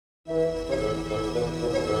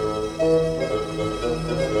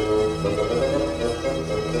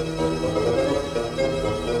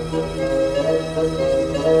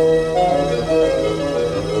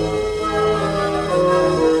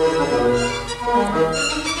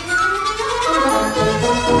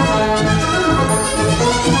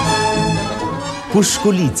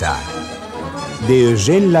PUșculița de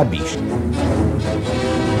Eugène Labiche.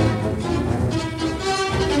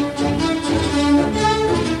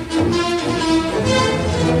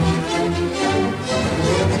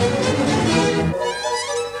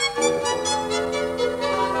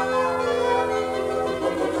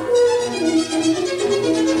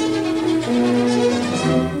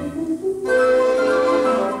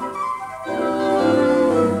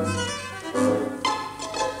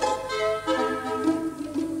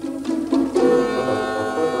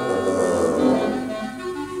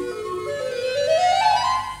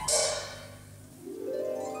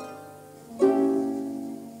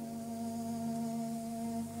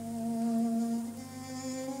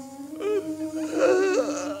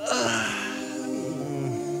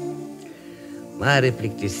 Mare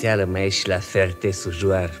plictiseală mai e și la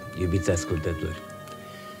Ferté-Sujoar, iubiți ascultători.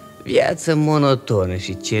 Viață monotonă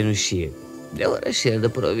și cenușie, de orășel de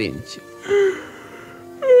provincie.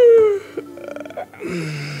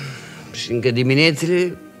 Și încă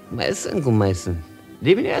diminețile mai sunt cum mai sunt.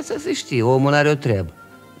 Dimineața se știe, omul are o treabă.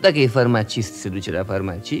 Dacă e farmacist, se duce la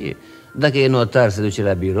farmacie. Dacă e notar, se duce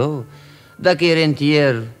la birou. Dacă e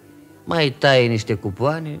rentier, mai taie niște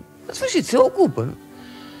cupoane. În sfârșit, se ocupă, nu?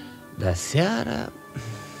 Dar seara,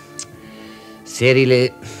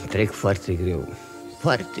 seriile trec foarte greu,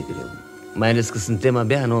 foarte greu. Mai ales că suntem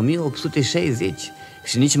abia în 1860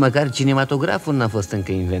 și nici măcar cinematograful n-a fost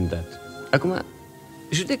încă inventat. Acum,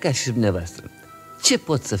 judecați și dumneavoastră. Ce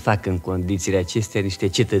pot să facă în condițiile acestea niște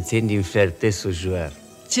cetățeni din Ferté-Sujoar?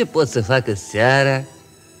 Ce pot să facă seara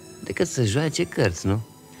decât să joace cărți, nu?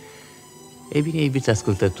 Ei bine, iubiți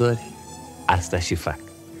ascultători, asta și fac.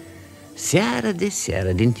 Seară de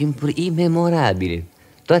seară, din timpuri imemorabile,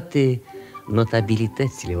 toate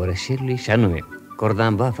notabilitățile orășelului, și anume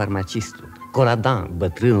Cordenbois, farmacistul, Colladan,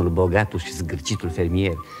 bătrânul, bogatul și zgârcitul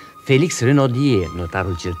fermier, Félix Renaudier,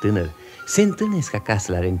 notarul cel tânăr, se întâlnesc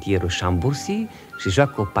acasă la rentierul Champbourcy și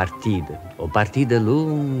joacă o partidă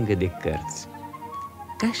lungă de cărți.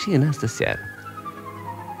 Ca și în astă seară.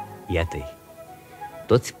 Iată-i,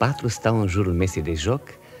 toți patru stau în jurul mesei de joc,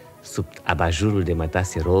 sub abajurul de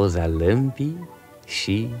mătase roz al lămpii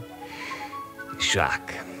și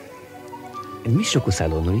joacă. În mijlocul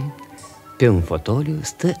salonului, pe un fotoliu,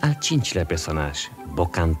 stă al cincilea personaj,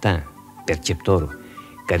 Bocantin, perceptorul,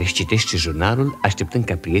 care își citește jurnalul așteptând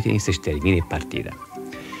ca prietenii să-și termine partida.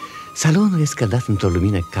 Salonul e scăldat într-o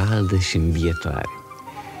lumină caldă și îmbietoare,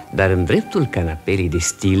 dar în dreptul canapelei de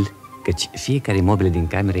stil, căci fiecare mobilă din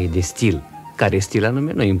cameră e de stil. Care stil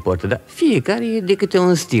anume nu importă, dar fiecare e de câte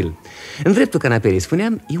un stil. În dreptul canapelei,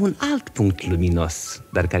 spuneam, e un alt punct luminos,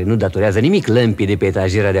 dar care nu datorează nimic lămpii de pe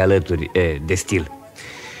etagera de alături de stil.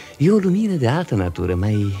 E o lumină de altă natură,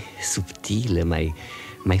 mai subtilă,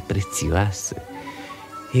 mai prețioasă.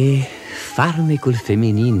 E farmecul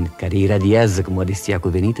feminin care iradiază cu modestia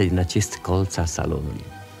cuvenită din acest colț al salonului.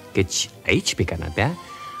 Căci aici, pe canapea,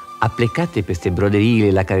 aplecate peste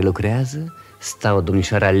broderiile la care lucrează, stau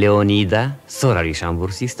domnișoara Leonida, sora lui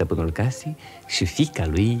Champbourcy, stăpânul casei, și fiica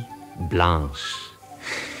lui Blanche.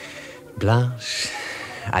 Blanche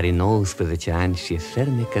are 19 ani și e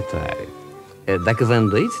fermecătoare. Dacă vă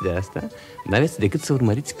îndoiți de asta, n-aveți decât să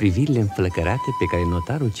urmăriți privirile înflăcărate pe care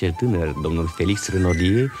notarul cel tânăr, domnul Félix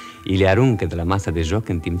Renaudier, îi le aruncă de la masa de joc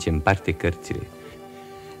în timp ce împarte cărțile.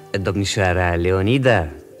 Domnișoara Leonida,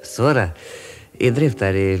 sora, e drept,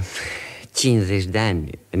 are 50 de ani,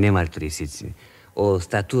 nemărturisiți, o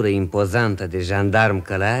statură impozantă de jandarm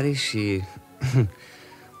călare și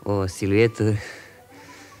o siluetă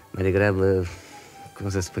mai degrabă, cum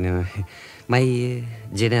să spunem, mai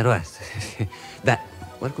generoasă. Dar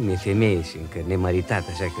oricum e femeie și încă nemăritată,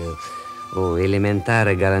 așa că o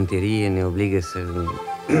elementară galanterie ne obligă să...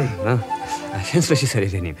 Așa, în sfârșit să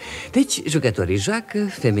revenim. Deci, jucătorii joacă,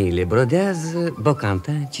 femeile brodează,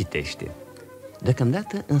 Bocantin citește.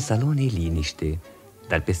 Deocamdată în salon e liniște,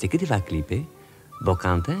 dar peste câteva clipe,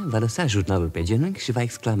 Bocantin va lăsa jurnalul pe genunchi și va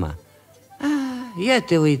exclama: ia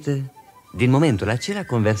te uită! Din momentul acela,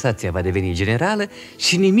 conversația va deveni generală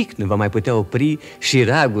și nimic nu va mai putea opri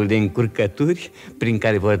șiragul de încurcături prin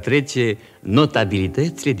care vor trece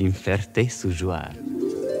notabilitățile din Ferté-Sujoar.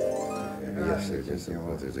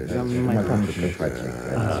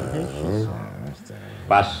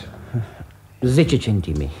 Pas. 10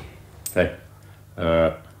 centime. Hai.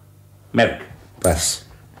 Merg. Pas.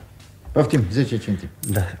 Poftim, 10 centime.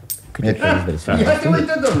 Da. Câte vreți? Ia te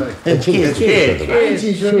uită, domnule. Aici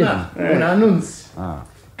în jurnal, un anunț.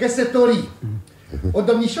 Căsătorii. O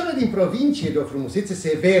domnișoară din provincie de o frumusețe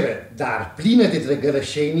severă, dar plină de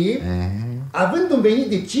drăgălășenie, având un venit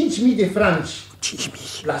de 5.000 de franci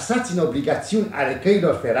plasați în obligațiuni ale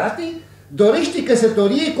căilor ferate, dorește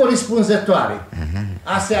căsătorie corespunzătoare.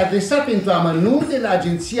 A se adresa pentru amănunte la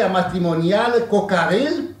agenția matrimonială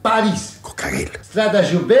Cocarel, Paris. Cocarel. Strada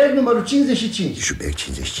Joubert, numărul 55. Joubert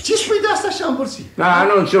 55. Ce spui de asta, Champbourcy? Da,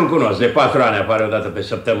 nu ți-l cunosc. De 4 ani apare o dată pe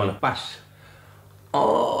săptămână. Pas.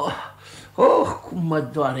 Cum mă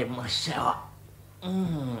doare măseaua.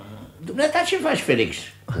 Dumneata, ce faci, Felix?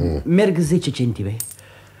 Merg 10 centime.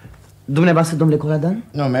 Dumneavoastră, domnule Colladan?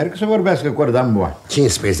 Nu, merg să vorbească Cordenbois.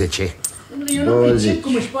 15. Eu nu pricep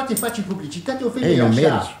cum își poate face publicitate o femeie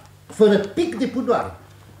așa, fără pic de pudoare.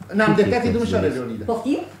 N-am dreptate, domnișoară Leonida.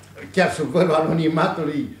 Poftim? Chiar sub vălul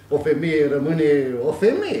anonimatului, o femeie rămâne o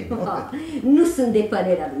femeie. Nu sunt de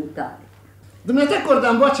părerea lui tale. Dumneata,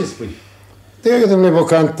 Cordenbois, ce spui? Dragă domnule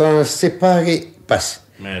Bocantan, se pare... Pas.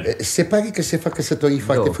 Se pare că se fac căsătorii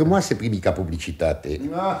foarte frumoase primi ca publicitate.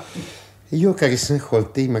 Eu, care sunt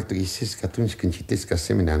holtei, mărturisesc atunci când citesc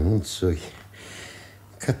asemenea anunțuri,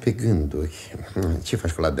 cad pe gânduri. Ce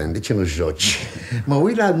faci, Colladan? De ce nu joci? Mă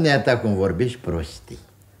uit la dumneata cum vorbești prostii.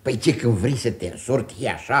 Păi ce, când vrei să te însorti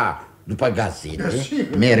așa, după gazete,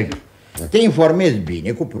 merg, te informezi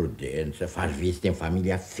bine, cu prudență, faci vizite în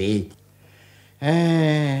familia fetei.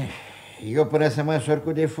 Eu până să mă însor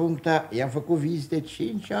cu defuncta, i-am făcut vizite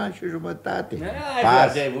 5 ani și jumătate.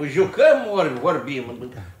 Jucăm ori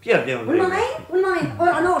vorbim, pierdem vreme. Un moment,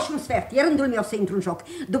 ora 9 și un sfert, e rândul meu să intru în joc.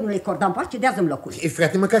 Domnule Cordenbois, cedează-mi locul.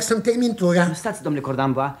 Frate, măcar să-mi termin tura. Stați, domnule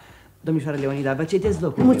Cordenbois. Domnișoară Leonida, vă cedez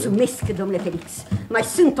locul. Mulțumesc, domnule Felix. Mai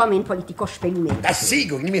sunt oameni politicoși pe lume. Da,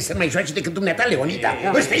 sigur, nimeni să nu mai joace decât dumneata, Leonida.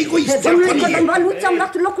 Ăsta e egoist. Domnule Cordenbois, nu ți-am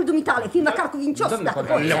luat locul dumitale, fii măcar cuvincios, dacă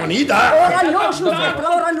poți. Leonida! Ora 9 și un sfert, la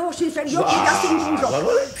ora 9 și un sfert, eu trebuia să intru în joc.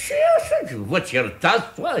 Ce așa? Vă certați?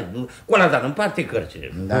 Colladan, împarte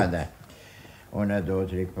cărțile. Da. 1, 2,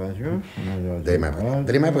 3, 4.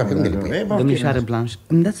 Dă-i mai aproape, unde le pui? Domnișoară Blanche,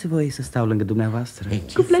 îmi dați voie să stau lângă dumneavoastră?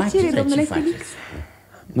 Cu plăcere, domnule Felix.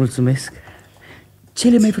 Mulțumesc.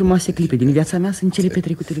 Cele mai frumoase clipe din viața mea sunt cele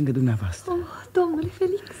petrecute lângă dumneavoastră. Domnule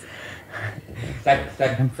Felix.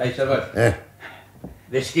 Stai să văd.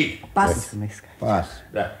 Deschid. Pas. Mulțumesc. Pas.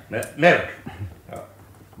 Da, merg.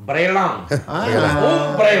 Brelan.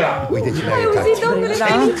 Un brelan. Uite ce Ai auzit, domnule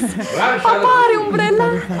Felix? Papa are un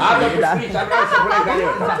brelan.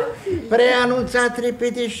 Preanunțat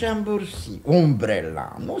repede Champbourcy.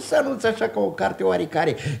 Umbrela. Nu se anunță așa ca o carte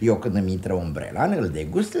oarecare. Eu când îmi intră umbrelan, îl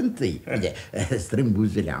degust întâi. Uite, strâng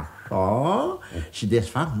buzele așa și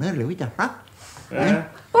desfac nările, uite, așa.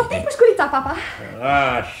 Poftim pușculița, papa.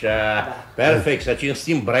 Așa, perfect, să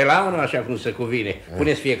cinstim brelanul așa cum se cuvine.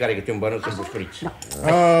 Puneți fiecare câte un bănuț în pușculiță.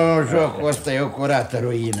 Jocul ăsta e o curată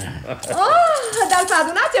ruină. Dar s-a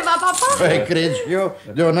adunat ceva, papa? Păi, cred și eu,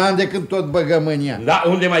 de un an de când tot băgăm în ea. Da,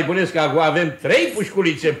 unde mai puneți că acum avem 3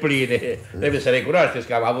 pușculițe pline. Trebuie să recunoașteți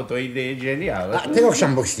că am avut o idee genială. Te rog,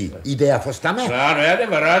 Champbourcy, ideea a fost a mea. Da, nu e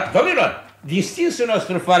adevărat. Domnilor, distinsul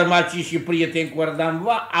nostru farmacist și prieten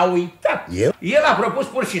Cordenbois a uitat. El a propus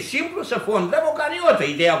pur și simplu să fondăm o caniotă.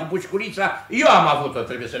 Ideea cu pușculița eu am avut-o,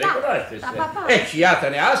 trebuie să recunoașteți. Deci,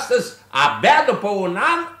 iată-ne astăzi, abia după un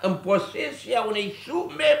an, în posesia unei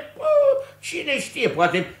sume, cine știe,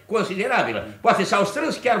 poate considerabilă. Poate s-au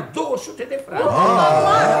strâns chiar 200 de franci.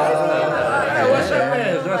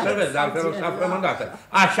 O să vezi, altfel o să aflăm îndată.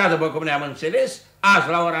 Așa, după cum ne-am înțeles, azi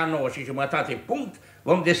la ora 9 și jumătate, punct,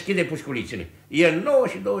 vom deschide pușculițele. E 9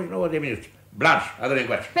 și 29 de minute. Blanche, adu-ne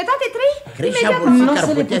încoace. Pe toate 3? Nu o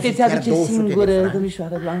să le puteți aduce singură,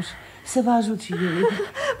 domnișoară Blanche. Să vă ajut și eu.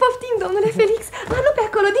 Poftim, domnule Felix. Nu pe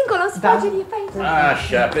acolo, dincolo, în sfagerie, pe aici.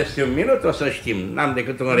 Așa, peste un minut o să știm. N-am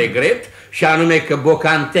decât un regret, și anume că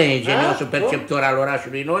Bocantin, geniosul perceptor al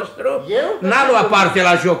orașului nostru, n-a luat parte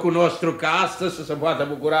la jocul nostru ca astăzi să se poată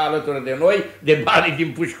bucura alături de noi de banii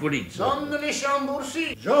din pușculiță. Domnule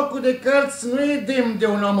Champbourcy, jocul de cărți nu e demn de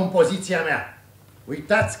un om în poziția mea.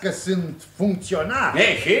 Uitați că sunt funcționar.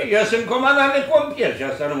 Și eu sunt comandant de pompieri și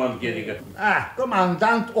asta nu mă împiedică.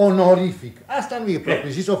 Comandant onorific. Asta nu e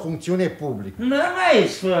propriu-zis o funcțiune publică. Nu mai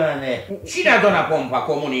spune. Cine a donat pompa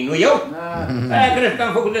comunii, nu eu? Cred că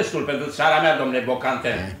am făcut destul pentru țara mea, domnule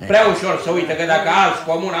Bocantin. Prea ușor să uite că dacă alți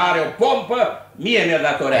comuna are o pompă, mie mi-o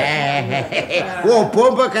datorează. O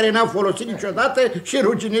pompă care n-a folosit niciodată și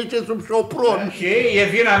ruginește sub șopron. Și e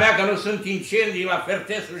vina mea că nu sunt incendii la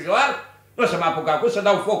Fertesul Joar? Nu să mă apuc acum să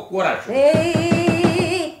dau foc cu orașul.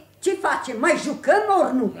 Ce facem? Mai jucăm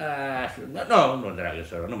ori nu? Nu, dragă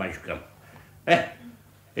soră, nu mai jucăm.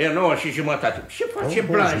 E 9 și jumătate. Ce face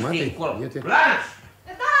Blanche dincolo? Blanche!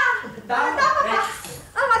 Da, papa.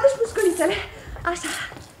 Am adus pușculițele. Așa.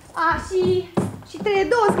 Și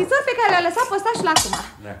două scrisori pe care le-a lăsat postașul acum.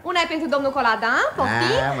 Una e pentru domnul Colladan,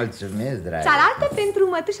 poftim. Mulțumesc, dragă. Cealaltă pentru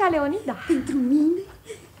mătușa Leonida. Pentru mine?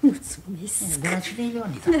 Mulțumesc. De la cine e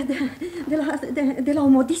Leonida? De la o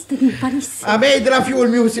modistă din Paris. A mea e de la fiul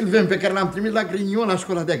meu, Sylvain, pe care l-am trimis la Grignon, la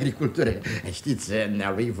școala de agricultură. Știți,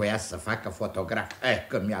 lui voia să facă fotograf.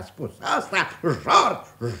 Când mi-a spus asta,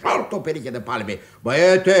 jart o pereche de palme.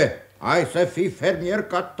 Băiete, hai să fii fermier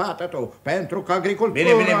ca tată tău, pentru că agricultura...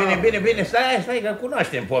 Bine, stai că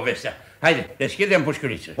cunoaștem povestea. Haide, deschidem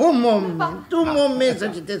pușculiță. Un moment să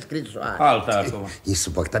citesc scrisoarea. Alta acum.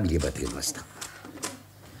 Insuportabil e bătrânul ăsta.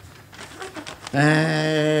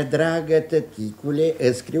 Dragă tăticule,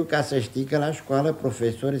 îți scriu ca să știi că la școală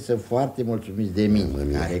profesorii sunt foarte mulțumiți de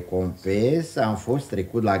mine. Ca recompensă am fost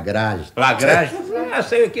trecut la grajd. La grajd?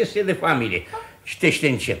 Asta e o chestie de familie. Citește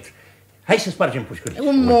încet. Hai să spargem pușculița.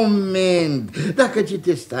 Un moment. Dacă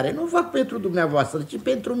citesc tare, nu fac pentru dumneavoastră, ci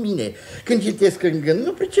pentru mine. Când citesc în gând,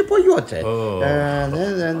 nu pricep o iotă.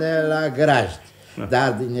 La grajd.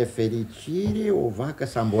 Dar din nefericire o vacă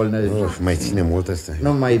s-a îmbolnăvit. Mai ține mult ăsta.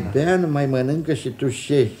 Nu mai bea, nu mai mănâncă și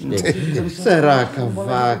tușește. Săraca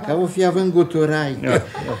vacă, o fi având guturaică.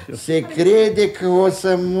 Se crede că o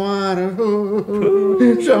să moară.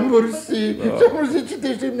 Champbourcy,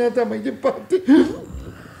 citește dumneata mai departe.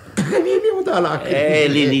 Mie mi-au dat lacrimi.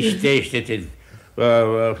 Liniștește-te.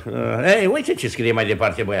 Uite ce scrie mai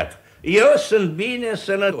departe băiatul. Eu sunt bine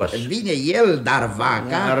sănătos. Bine el, dar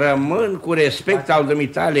vaca... Rămân cu respect al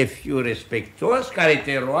dumitale, fiu respectos, care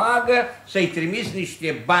te roagă să-i trimiți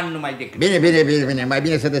niște bani numai decât. Bine, mai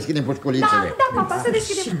bine să deschidem pușculițele. Da, papa, să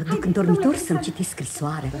deschidem. Și duc în dormitor să-mi citesc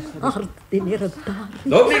scrisoarea. Ard de nerăbdare.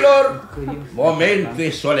 Domnilor, momentul e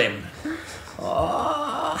solemn.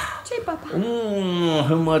 Ce-i, papa?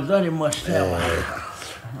 Mă doare măseaua.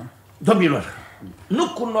 Domnilor, nu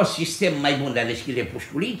cunosc sistem mai bun de a deschide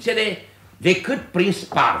pușculițele decât prin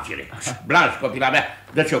spargere. Blanș, copila mea,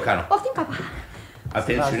 dă ciocanul. Poftim, papa.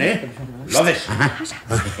 Atențiune, lovesc.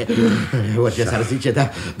 Orice s-ar zice,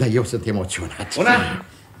 dar eu sunt emoționat. 1,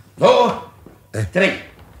 2, 3.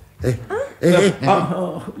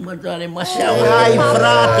 Mă doare măseaua. Hai,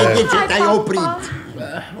 frate, de ce te-ai oprit?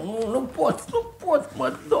 Nu pot,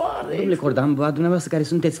 mă doare. Domnule Cordenbois, dumneavoastră care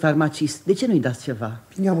sunteți farmacist, de ce nu-i dați ceva?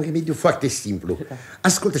 Bine, am un remediu foarte simplu.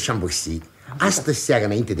 Ascultă, Champbourcy, astă seară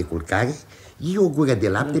înainte de culcare, iei o gură de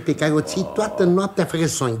lapte pe care o ții toată noaptea fără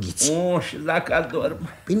să o înghiți. Și dacă adorm?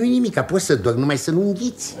 Păi nu-i nimic, poți să dormi numai să nu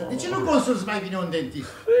înghiți. De ce nu consulți mai bine un dentist?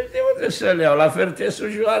 De unde să le iau? La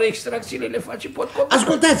Fertesul Joare, extracțiile le face potcopul.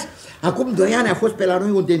 Ascultați, acum 2 ani a fost pe la noi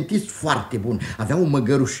un dentist foarte bun. Avea un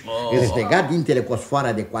măgăruș. Îți lega dintele cu o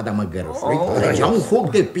sfoară de coada măgărușului, trăgea un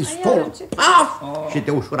foc de pistol, paf, și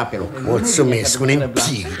te ușura pe loc. Mulțumesc, un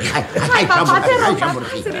empir. Hai,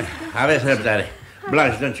 Champbourcy. Aveți răbdare.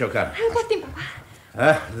 Blanș, dă-mi ciocan. Poftim,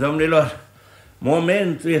 papa. Domnilor,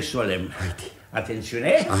 momentul e solemn.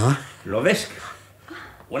 Atențiune, lovesc.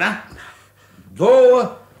 1, 2,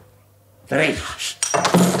 3.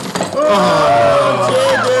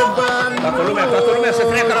 Toată lumea să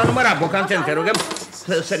treacă la numărat. Bocanten, te rugăm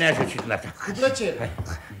să ne ajuți dumneata. Cu plăcere.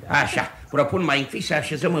 Așa, propun mai întâi să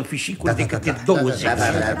așezăm în fișicul de câte 20.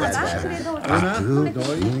 1, 2,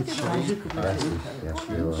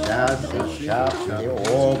 6, 7,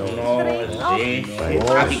 8, 9, 10,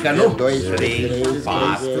 adică nu? 2, 3,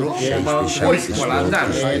 4, mă Colladan.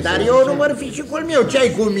 Dar eu număr fișicul meu, ce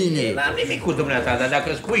ai cu mine? N-am nimic cu dumneata, dar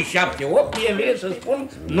dacă spui 7, 8, e bine să spun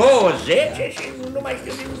 9, 10 și nu mai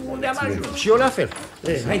știu unde am ajuns. Și eu la fel.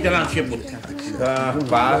 Hai de la început.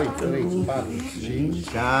 4, 5,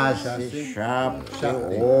 6, 7,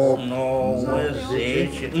 8, 9,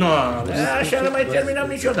 10... Nu, așa nu mai terminăm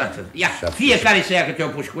niciodată. Ia, fiecare să ia câte o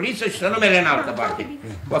pușculiță și să numere în altă parte.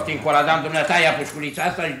 Poftim, Colladan, dumneata, ia pușculița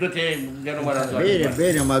asta și du-te de numărător.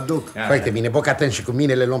 Bine, mă duc. foarte bine, Bocaten și cu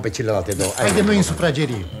mine le luăm pe celelalte două. Haidem noi în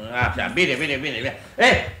sufragerie. Așa, bine.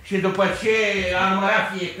 Și după ce am numărat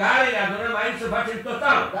fiecare, ne adunăm aici să facem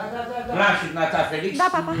total. Da, și dumneata, Felix,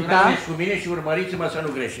 rămâneți cu mine și urmăriți-mă să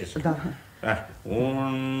nu greșesc. Da.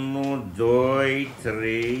 1, 2,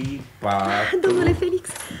 3, 4. Domnule Felix,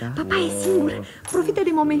 papa e singur. Profită de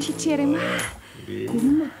moment și cere-mi.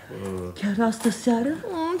 Cum? Chiar astă seară?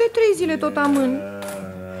 De 3 zile tot amân.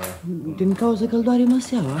 Din cauza că îl doare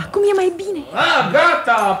măseaua. Acum e mai bine.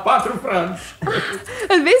 Gata, 4 franci.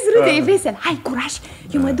 Îl vezi, râde, e vesel. Hai, curaj,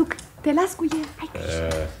 eu mă duc. Te las cu el. Hai.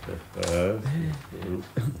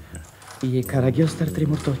 E caragios, dar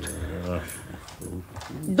tremur tot.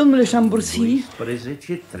 Domnule Champbourcy,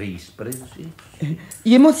 12, 13.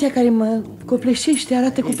 emoția care mă copleșește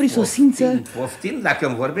arată cu prisosință. Poftim, dacă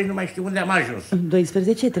îmi vorbești, nu mai știu unde am ajuns.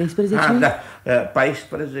 12, 13. Ah, da,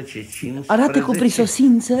 14, 15. Arată cu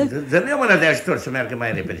prisosință. Dă-mi o mână de ajutor să meargă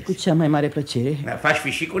mai repede. Cu cea mai mare plăcere. Faci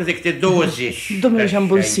fișicuri de câte 20. Domnule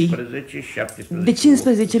Champbourcy, 16, 17. de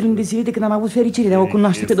 15 luni de zile de când am avut fericirea de a o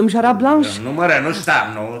cunoaște pe domnișoara Blanche. Numără, nu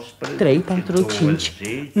sta, 19, 3, 4, 5.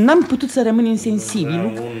 N-am putut să rămân insensibil.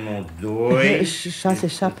 1, 2, 6,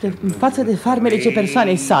 7, în față de farmece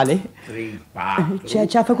persoanei sale. 3, 4. Ceea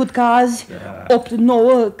ce a făcut ca azi 8,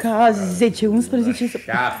 9, ca azi 10, 11.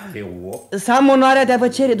 7, 8. Să am onoarea de a vă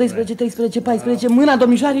cere 12, 13, 14, mâna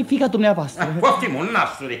domnișoarei fiica dumneavoastră. Poftim, un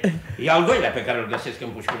nasture. E al doilea pe care îl găsesc în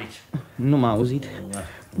pușculiță. Nu m-a auzit.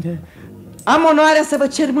 Am onoarea să vă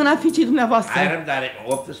cer mâna fiicii dumneavoastră. Ai răbdare.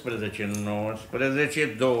 18,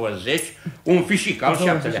 19, 20. Un fișic, al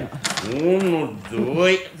 7-lea. 1,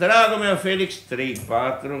 2. Dragul meu Felix, 3,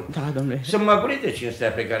 4. Da, domnule. Să mă guri de cinstea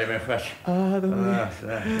pe care mi-o faci.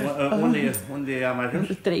 Domnule. Unde am ajuns?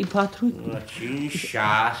 3, 4. 5,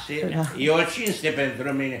 6. E o cinste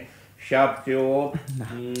pentru mine. 7, 8,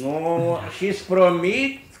 9. Și-ți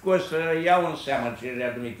promit că o să iau în seamă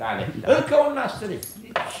cererea dumitale. Încă un nasture.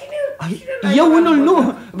 Eu unul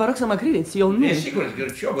nu. Vă rog să mă credeți, eu nu. Desigur,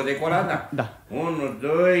 zgârciobul de Colladan. Da. 1,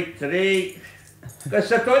 2, 3.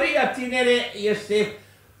 Căsătoria tinere este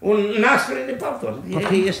un nasture de paftor.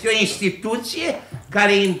 Este o instituție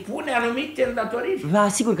care impune anumite îndatoriri. Vă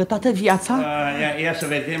asigur că toată viața... Ia să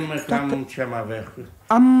vedem cam ce am avea.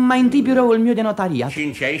 Am mai întâi biroul meu de notariat.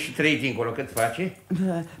 5 aici și 3 dincolo. Cât face?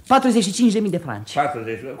 45.000 de franci.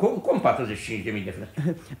 40. Cum 45.000 de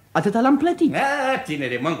franci? Atâta l-am plătit.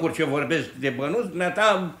 Tinere, mă încurc eu vorbesc de bănuți,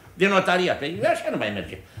 dumneata de notariat. Așa nu mai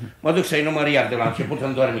merge. Mă duc să-i număr iar de la început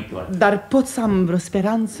în dormitor. Dar pot să am vreo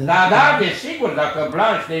speranță? Da, desigur, dacă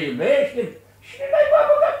Blanche te iubește, și n-ai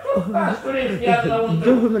băgat tu pasturești iar la un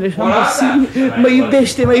drum. Domnule Champbourcy, mă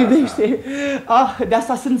iubește, mă iubește. Ah, de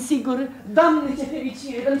asta sunt sigur. Doamne, ce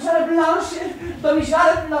fericire! Domnișoară Blanche!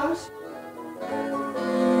 Domnișoară Blanche!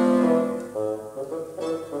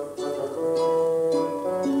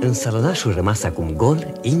 În salonașul rămas acum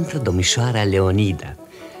gol intră domnișoara Leonida.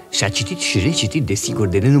 Și-a citit și recitit, desigur,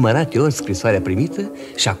 de nenumărate ori scrisoarea primită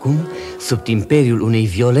și acum, sub imperiul unei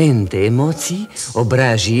violente emoții,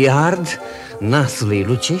 obrajii ard, nasul îi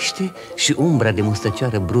lucește și umbra de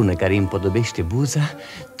mustăcioară brună care îi împodobește buza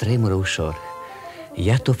tremură ușor.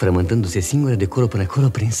 Iată-o frământându-se singură de colo până acolo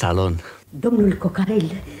prin salon. Domnul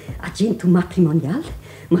Cocarel, agentul matrimonial,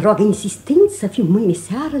 mă roagă insistent să fiu mâine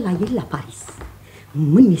seară la el la Paris.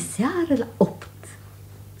 Mâine seară la 8.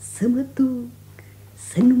 Să mă duc,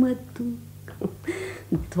 să nu mă duc.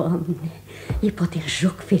 Doamne, e poate în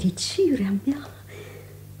joc fericirea mea.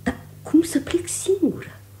 Dar cum să plec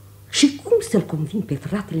singură? Și cum să-l conving pe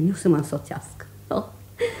fratele meu să mă însoțească? Oh,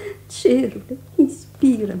 cerule,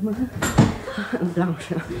 inspiră-mă.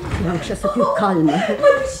 Blanche, să fiu calmă.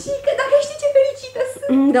 Mătușică, dacă știi ce fericită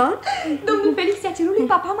sunt. Da? Domnul Felix i-a cerut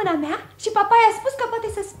lui papa mâna mea și papa i-a spus că poate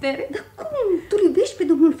să spere. Dar cum? Tu iubești pe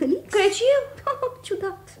domnul Felix? Crezi și eu?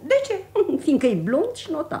 Ciudat. De ce? Fiindcă e blond și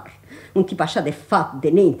notar. Un tip așa de fat, de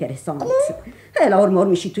neinteresant. La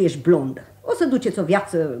urmă și tu ești blondă. O să duceți o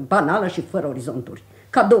viață banală și fără orizonturi.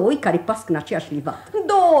 Ca două oi care pasc în aceeași livat.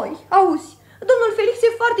 Două oi, auzi. Domnul Felix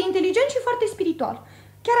e foarte inteligent și foarte spiritual.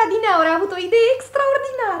 Chiar adineauri a avut o idee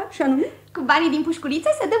extraordinară. Și anume? Cu banii din pușculiță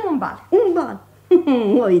să dăm un bal. Un bal?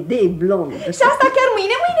 O idee blondă. Și asta chiar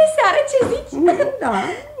mâine seară, ce zici? Da,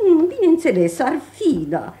 bineînțeles, ar fi,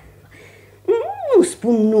 da. Nu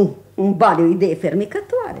spun nu, un bal e o idee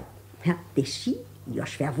fermecătoare. Deși eu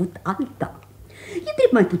aș fi avut alta. E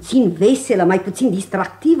drept mai puțin veselă, mai puțin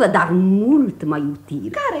distractivă, dar mult mai utilă.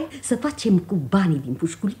 Care? Să facem cu banii din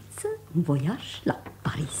pușculiță un voiaj la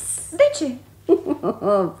Paris. De ce?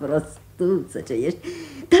 Prostuță ce ești.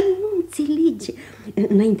 Dar nu înțelege.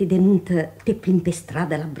 Înainte de nuntă te plimbi pe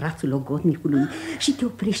stradă la brațul logodnicului și te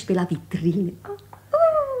oprești pe la vitrine.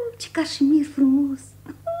 Ce cașmir frumos!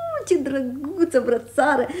 Ce drăguță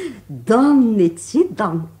brățară! Doamne, ce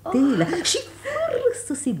dantelă! Și fără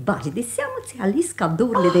să se bage de seamă, ți-ai ales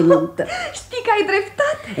cadourile de nuntă. Știi că ai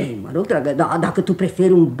dreptate. Ei, mă rog, dragă, da, dacă tu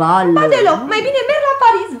preferi un bal... Ba deloc, mai bine merg la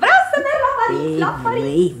Paris. Vreau să merg la Paris, la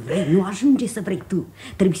Paris. Vrei, nu ajunge să vrei tu.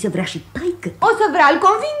 Trebuie să vrea și taică. O să vrea, îl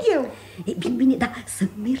conving eu. Ei, bine, dar să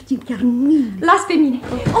mergem chiar mâine. Las pe mine.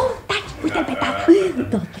 Oh, taci, uite-l pe tata.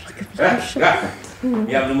 Da, dragă,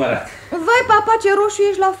 i-am numărat. Vai, papa, ce roșu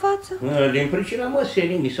ești la față. Din pricina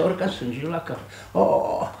măselii, mi s-a urcat sângele la cap.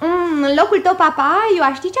 În locul tău, papa, eu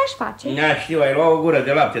aș ști ce aș face. Știu, ai luat o gură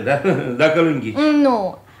de lapte, da? Dacă îl înghiți.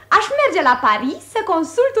 Nu, Aș merge la Paris să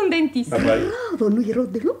consult un dentist. Bravo, nu-i rău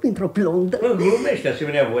deloc pentru o blondă. Glumește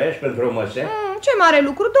asemenea voiaș pentru o măsea? Ce mare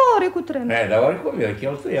lucru, 2 ore cu trenul. Dar oricum e o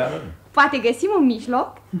cheltuială. Poate găsim un mijloc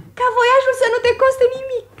ca voiajul să nu te coste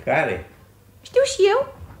nimic. Care? Știu și eu.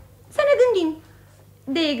 Să ne gândim.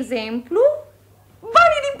 De exemplu,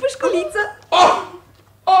 banii din pușculiță.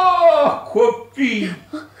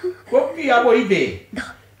 Copii, am o idee.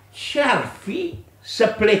 Ce-ar fi să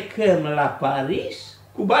plecăm la Paris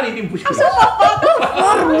cu banii din pușculiță?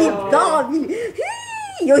 Formidabil!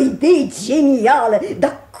 E o idee genială,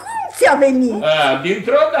 dar cum ți-a venit?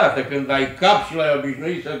 Dintr-o dată, când ai cap și l-ai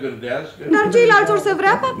obișnuit să gândească. Dar ceilalți or să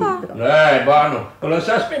vrea, papa? Ba nu, o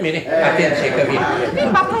lăsați pe mine. Atenție că vin. Vin,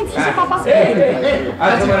 papa, ai și papa.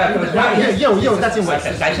 Eu, dați-mi voi.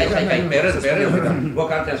 Stai, pe rând.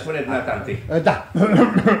 Bocantă, spune dumneata întâi. Da.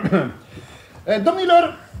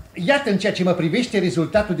 Domnilor, iată în ceea ce mă privește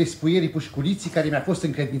rezultatul despuierii pușculiții care mi-a fost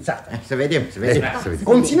încredințată. Să vedem.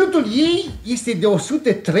 Conținutul ei este de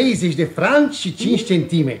 130 de franci și 5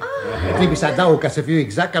 centime. Trebuie să adaug, ca să fiu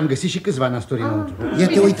exact, că am găsit și câțiva nasturi înăuntru. Ia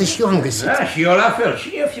te uite, și eu am găsit. Da, și eu la fel.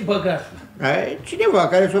 Și eu fi băgat. Cineva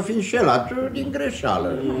care s-o fi înșelat din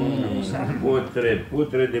greșeală.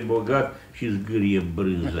 Putre de bogat și zgârie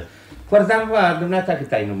brânză. Cordenbois, dumneata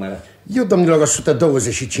cât ai numărat? Eu, domnilor,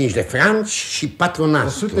 125 de franci și 4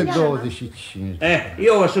 nasturi. 125.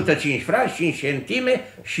 Eu 105 franci, 5 centime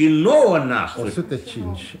și 9 nasturi.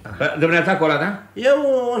 105. Dumneata, Colladan?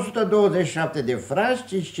 Eu 127 de franci,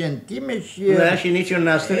 5 centime și... Da, și niciun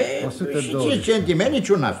nasturi? Și 5 centime,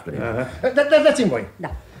 niciun nasturi. Dar dați-mi voi.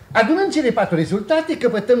 Da. Adunând cele 4 rezultate,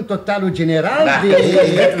 căpătăm totalul general de...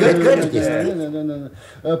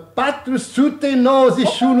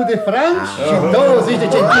 491 de franci și 20 de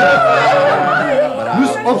centime. Plus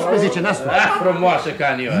 18 nasturi. Frumoasă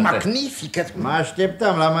Caniota. Magnifică. Mă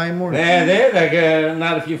așteptam la mai mult. Dacă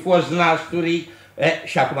n-ar fi fost nasturii.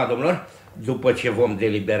 Și acum, domnilor, după ce vom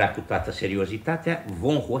delibera cu toată seriozitatea,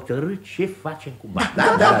 vom hotărî ce facem cu banii.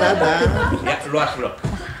 Da. Luați loc.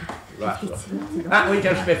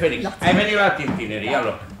 Uite-l și pe Felix. Ai venit la timp, tineri, ia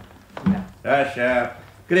loc. Așa.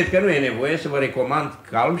 Cred că nu e nevoie să vă recomand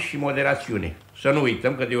calm și moderațiune. Să nu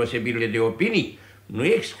uităm că deosebirile de opinii nu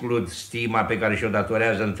exclud stima pe care și-o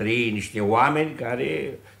datorează între ei niște oameni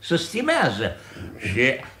care se stimează.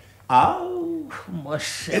 Și...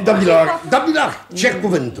 Domnilor, cer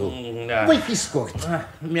cuvântul. Voi fi scurt.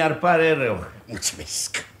 Mi-ar pare rău.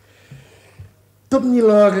 Mulțumesc.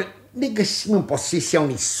 Domnilor, ne găsim în posesia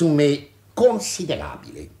unei sume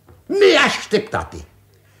considerabile, neașteptate.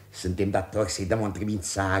 Suntem datori să-i dăm o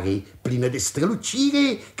întremințare plină de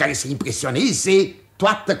strălucire care să impresioneze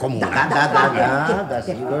toată comuna. Da,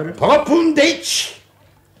 sigur. Propun, deci,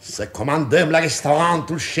 să comandăm la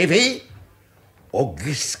restaurantul Chevet o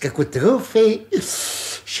gâscă cu trufe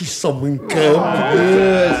și să o mâncăm.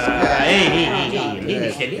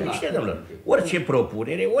 Liniște, domnule. Orice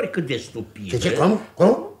propunere, oricât de stupidă... De ce? Cum?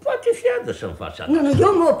 Poate fi adusă în fața ta. Nu,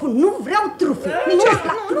 eu mă opun, nu vreau trufe.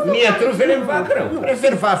 Mie trufele îmi fac rău.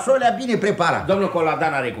 Prefer fasolea bine preparată. Domnul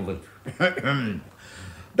Colladan are cuvânt.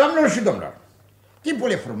 Doamnelor și domnilor,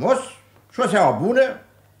 timpul e frumos, șoseaua bună,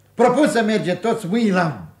 propun să merge toți mâini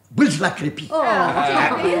la bâlci la crepi.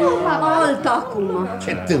 Alta acum.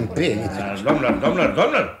 Ce tâmpenie.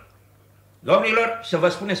 Domnilor, să vă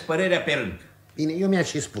spuneți părerea pe rând. Bine, eu mi-am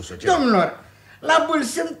și spus-o. Domnilor, la bâlci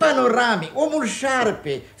sunt panorame, omul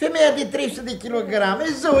șarpe, femeia de 300 de kilograme,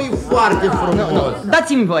 zău e foarte frumos.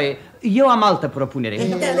 Dați-mi voie, eu am altă propunere.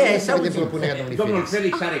 Domnul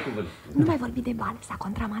Felix are cuvânt. Nu mai vorbi de bani, s-a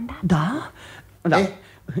contramandat. Da?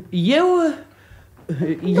 Eu...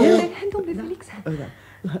 Domnule Felix.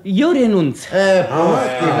 Eu renunț.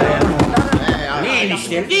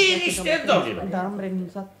 Liniște, domnilor. Da, am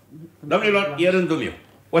renunțat. Domnilor, e rândul meu.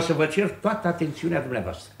 O să vă cer toată atențiunea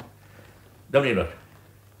dumneavoastră. Domnilor,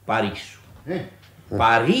 Parisul.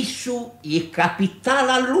 Parisul e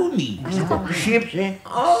capitala lumii.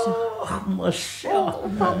 Și...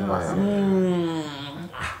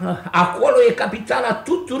 Acolo e capitala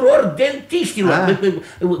tuturor dentiștilor,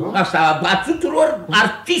 a tuturor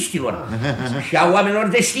artiștilor și a oamenilor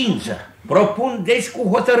de știință. Propun deci cu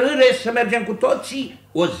hotărâre să mergem cu toții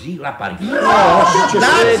o zi la Paris.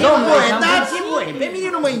 Dați-mi voie, pe mine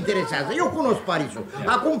nu mă interesează, eu cunosc Parisul.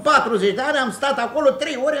 Acum 40 de ani am stat acolo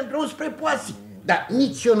 3 ore în drum spre Poissy. Dar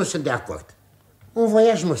nici eu nu sunt de acord. Un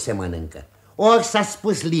voiaj nu se mănâncă. Ori s-a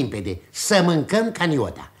spus limpede, să mâncăm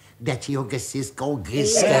Caniota. De aceea eu găsesc ca o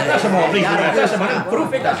gâscă. Să mă obligi dumneata să mănânc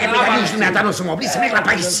trufe, dar nici dumneata nu o să mă obligi să merg la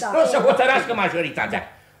Paris. Nu o să hotărască majoritatea.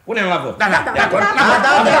 Punem la vot. Da, de acord.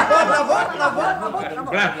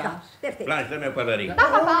 Blanche, dă-mi o pălărie.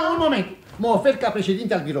 Un moment. Mă ofer ca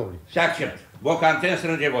președinte al biroului. Se accept. Bocantin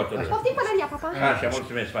strânge voturile. Poftim pălăria, papa. Așa,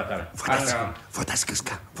 mulțumesc, fata mea. Votați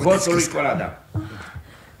Căsca. Votul lui Colladan.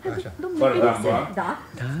 Cordenbois. Da.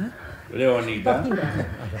 Leonida.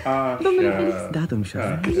 Domnule Felix. Da,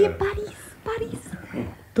 domnișoară. Scrie Paris.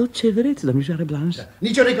 Tot ce vreți, domnișoară Blanche.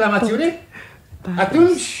 Nicio reclamațiune?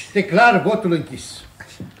 Atunci declar votul închis.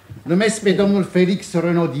 Numesc pe domnul Felix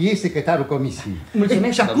Renaudier, secretarul comisiei.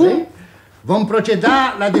 Mulțumesc. Și acum vom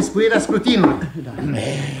proceda la despuierea scrutinului.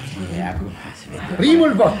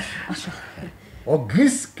 Primul vot. O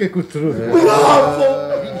gâscă cu trudă. Bravo!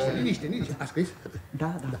 Liniște. Asculți?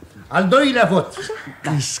 Da. Al doilea vot.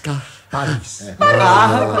 Căsca. Paris.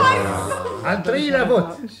 Al treilea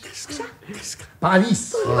vot.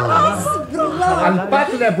 Paris. Al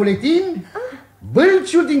patrulea buletin.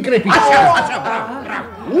 Bâlciul din Crepic.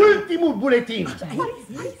 Ultimul buletin.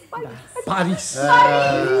 Paris.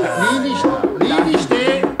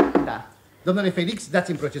 Liniște. Domnule Felix,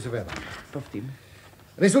 dați-mi procesul verbal. Poftim.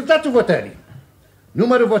 Rezultatul votării.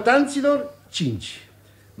 Numărul votanților 5.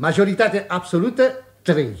 Majoritate absolută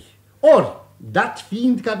 3. Ori, dat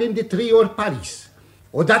fiind că avem de 3 ori Paris,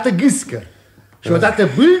 odată gâscă și odată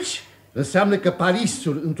bâlci, înseamnă că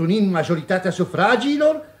Parisul, întrunind majoritatea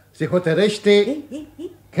sufragiilor, se hotărăște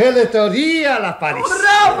călătoria la Paris.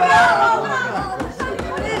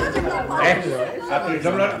 Atunci,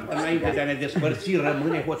 domnilor, înainte de a ne despărți,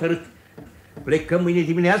 rămâne hotărât. Plecăm mâine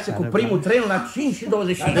dimineață cu primul tren la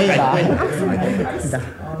 5:25. Da.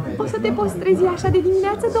 O să te poți trezi așa de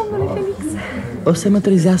dimineață, domnule Felix? O să mă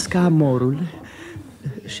trezească amorul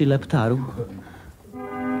și lăptarul.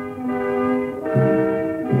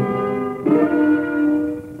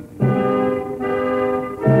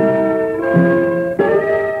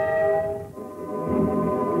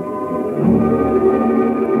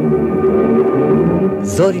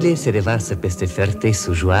 Zorile se revarsă peste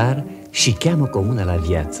Fertei-Sujoar și cheamă comuna la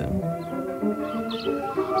viață.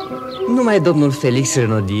 Numai domnul Felix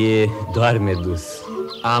Renaudier doarme dus.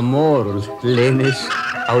 Amorul, leneș,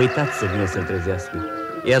 a uitat să vină să-l trezească.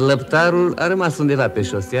 Iar lăptarul a rămas undeva pe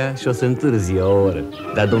șosea și o să întârzie o oră.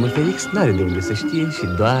 Dar domnul Felix n-are de unde să știe și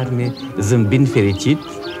doarme, zâmbind fericit,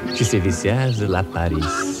 și se visează la Paris.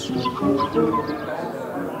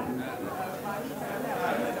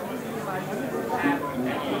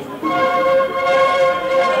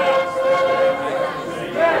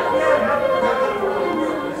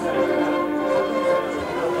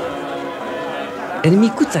 În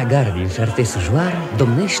micuța gară din Fertei-Sujoar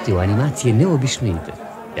domnește o animație neobișnuită.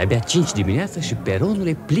 De-abia 5 dimineața și peronul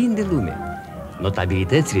e plin de lume.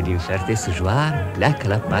 Notabilitățile din Fertei-Sujoar pleacă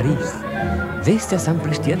la Paris. Vestea s-a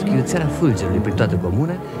împrăștiat cu iuțeala fulgerului prin toată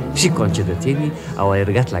comuna și concetățenii au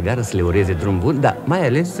alergat la gară să le ureze drum bun, dar mai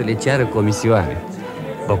ales să le ceară comisioane.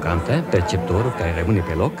 Bocantin, perceptorul care rămâne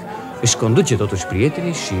pe loc, își conduce totuși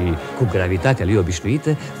prietenii și, cu gravitatea lui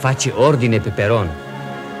obișnuită, face ordine pe peron.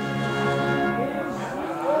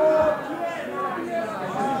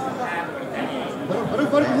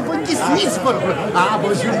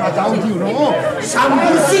 Bonjour, madame Diuno.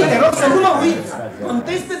 Champbourcy, te rog să nu mă uiți.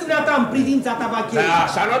 Contez pe dumneata în privința tabachei. Da,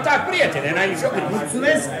 s-a notat, prietene, n-ai nicio gândă.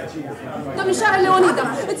 Mulțumesc. Domnișoară Leonida,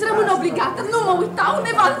 îți rămân obligată, nu mă uita, un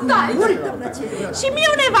evantai. Și mie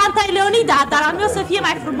un evantai, Leonida, dar al meu să fie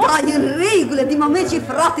mai frumos. Da, în regulă, din moment ce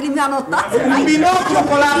fratele mi-a notat. Un binoclu,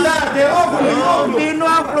 Colladan, te rog, un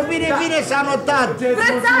binoclu, bine s-a notat.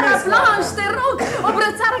 Brățara Blanche, te rog, o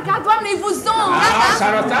brățară ca doamnei Vuzon.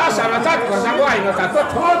 S-a notat, Cordenbois, ai notat tot.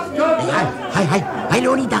 Hai,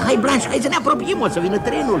 Leonida, hai, Blanche, hai să ne apropiem, o să vină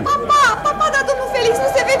trenul. Papa, dar domnul Felix nu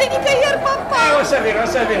se vede nicăieri, papa. O să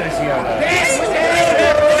vină și eu.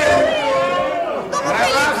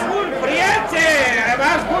 Rămas bun, prieteni,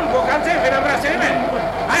 rămas bun, Bocantin, vine în brațele mele.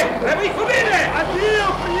 Hai, rămâi cu mine. Adio,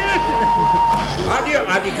 prietene. Adio,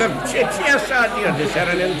 adică ce e așa adio, de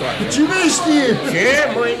seară ne întoarce? Cine știe? Ce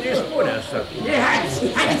măi ne spune asta?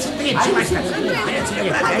 Haideți să trecem așa.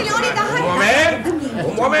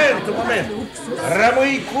 Un moment.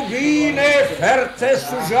 Rămâi cu bine,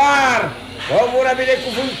 Fertei-Sujoar, comuna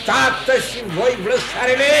binecuvântată și voi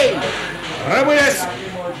vlăsarele ei. Rămâneți!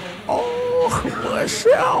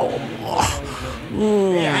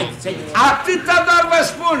 Atâta doar vă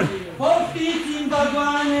spun! Poftiți în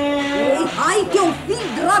vagoane! Hai, Teofil,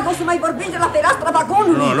 drag, o să mai vorbim de la fereastra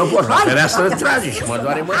vagonului. Nu pot, la fereastră trage și mă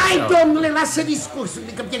doare mâna. Hai, domnule, lasă discursul,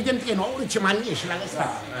 că pierdem trenul. Ce manie și la ăsta.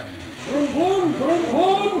 Bun!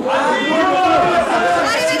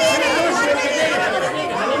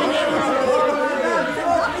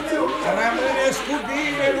 Rămâneți cu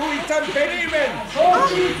bine, nu uităm pe nimeni!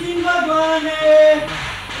 Poftiți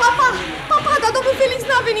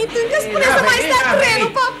n-a venit încă, spune să mai stea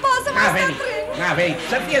trenul, papa, să mai stea trenul. N-a venit,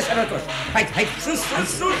 să fie sănătos. Hai, sus, sus,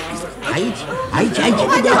 sus. Aici,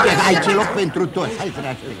 aici e loc pentru toți. Hai să ne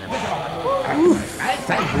așezăm. Hai,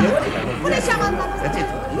 stai, Pune ceamanta.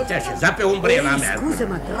 Nu te așeza pe umbrela mea.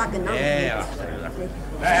 Scuză-mă, dragă, n-am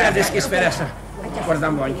Ia deschis fereastra.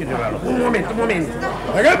 Cordenbois, închide la loc. Un moment.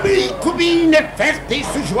 Rămâi cu bine, ferte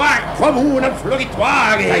sujoare, comună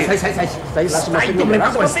floritoare. Stai, lasă-mă să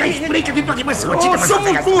domnule, stai, sprecă-te toate măsuri.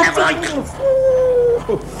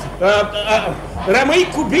 Rămâi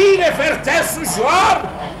cu bine, ferte sujoar,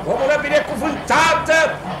 comună binecuvântată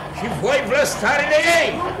și voi vlăstarele ei.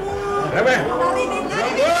 Rămâi.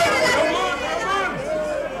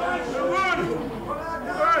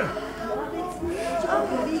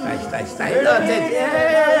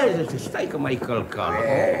 Stai că m-ai călcat.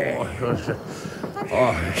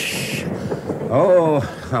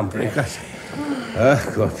 Am plecat.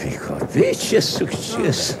 Copii, ce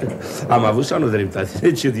succes! Am avut sau nu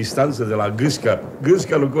dreptate? Ce distanță de la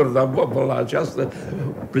gâsca lui Cordenbois până la această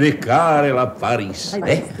plecare la Paris.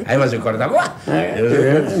 Ai văzut Cordenbois?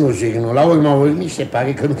 Nu zic, nu. La urma urmii se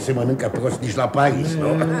pare că nu se mănâncă prost nici la Paris,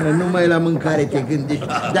 nu? Numai la mâncare te gândești.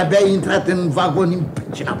 De-abia ai intrat în vagon în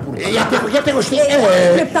ceapul. Ia te roștie!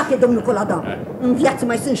 Dreptate, domnul Colladan. În viață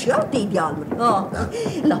mai sunt și alte idealuri.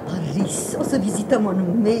 La Paris o să vizităm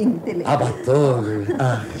monumentele. Abatorul.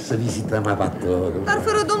 Să vizităm abatorul. Dar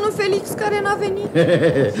fără domnul Felix, care n-a venit.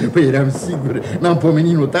 Păi eram sigur. N-am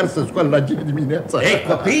pomenit notar să scoală la 5 dimineața. Ei,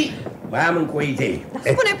 copii, mai am încă o idee.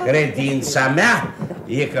 Credința mea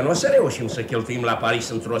e că nu o să reușim să cheltuim la Paris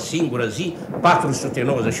într-o singură zi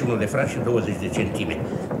 491 de franci și 20 de centime.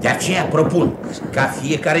 De aceea propun ca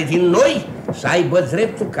fiecare din noi să aibă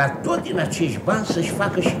dreptul ca tot din acești bani să-și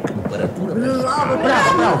facă și cumpărătură.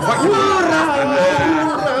 Bravo!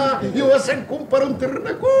 Eu o să-mi cumpăr un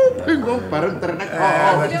târnăcop.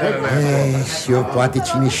 Și eu poate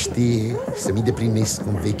cine știe să-mi îndeplinesc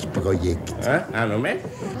un vechi proiect. Anume?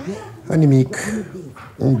 Nimic,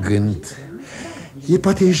 un gând. E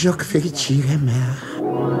poate în joc fericirea mea.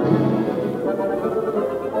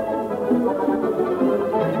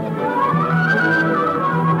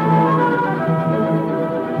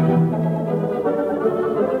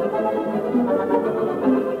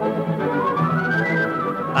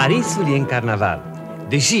 Parisul e în carnaval.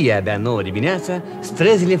 Deși e abia 9 dimineața,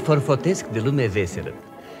 străzile forfotesc de lume veselă.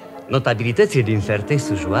 Notabilitățile din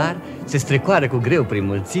Fertet-Sujoar se strecoară cu greu prin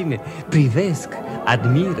mulțime, privesc,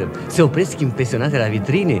 admiră, se opresc impresionate la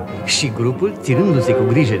vitrine și grupul, ținându-se cu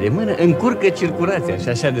grijă de mână, încurcă circulația și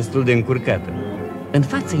așa destul de încurcată. În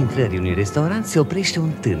fața intrării unui restaurant se oprește un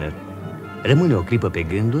tânăr. Rămâne o clipă pe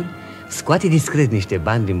gânduri, scoate discret niște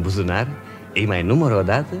bani din buzunar, îi mai numără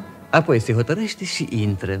odată, apoi se hotărăște și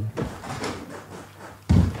intră.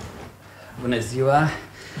 Bună ziua!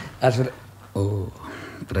 Aș vrea...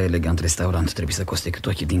 Prea elegant restaurant, trebuie să coste cât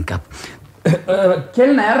ochii din cap.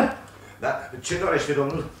 Chelner! Da, ce dorește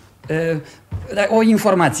domnul? O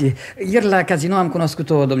informație. Ieri la casino am cunoscut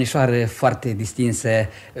o domnișoară foarte distinsă,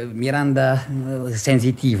 Miranda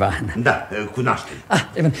Senzitiva. Da, cunoaște.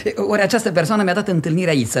 Ori această persoană mi-a dat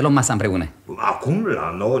întâlnirea aici, să luăm masa împreună. Acum,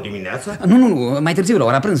 la 9 dimineața? Nu, mai târziu, la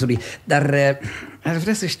ora prânzului. Dar aș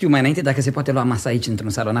vrea să știu mai înainte dacă se poate lua masa aici într-un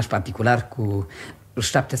salonaș particular cu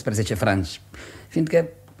 17 franci. Fiindcă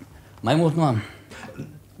mai mult nu am.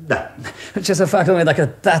 Da. Ce să fac, domnule, dacă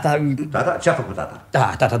tata... Tata? Ce a făcut tata?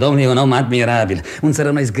 Da, tata, domnule, e un om admirabil. Un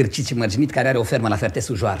țărănoi zgârcit și mărginit care are o fermă la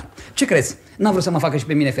Fertet-Sujoar. Ce crezi? N-a vrut să mă facă și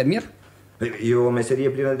pe mine fermier? E o meserie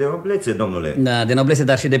plină de noblețe, domnule. Da, de noblețe,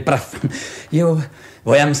 dar și de praf. Eu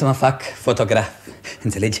voiam să mă fac fotograf.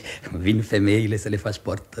 Înțelegi? Vin femeile să le faci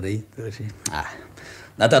portreturi și...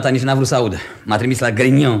 Dar tata nici n-a vrut să audă. M-a trimis la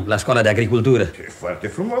Grignon, la școala de agricultură. E foarte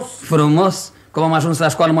frumos. Frumos? Cum am ajuns la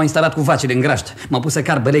școală, m-au instalat cu vacile în graști. M-au pus să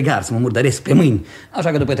car belegar, să mă murdăresc pe mâini.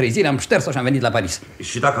 Așa că după 3 zile am șters-o și am venit la Paris.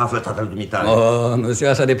 Și dacă află tatăl dumitale? Nu sunt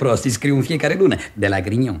așa de prost, îi scriu în fiecare lună. De la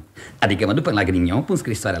Grignon. Adică mă duc până la Grignon, pun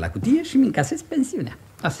scrisoarea la cutie și mi încasez pensiunea.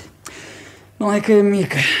 Asta. Numai că e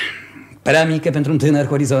mică. Prea mică pentru un tânăr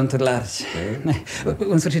cu orizonturi largi.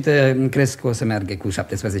 În sfârșit, crezi că o să meargă cu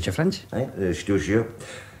 17 franci? Știu și eu.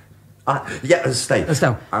 Ia, stai.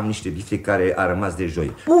 Stau. Am niște bifte care a rămas de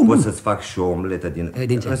joi. Bun. Pot să-ți fac și o omletă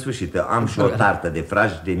din ce? În sfârșit, am și o tartă de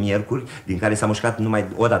fraj de miercuri, din care s-a mușcat numai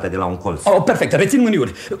o dată de la un colț. Perfect, rețin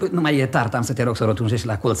mâniuri. Numai e tartă, am să te rog să o rotunjești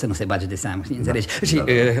la colț, să nu se bage de seamă, înțelegi? Și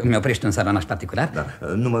mi oprești un salonaș particular? Da,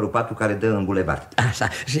 numărul 4 care dă în bulevard. Așa,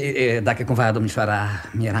 și dacă cumva domnișoara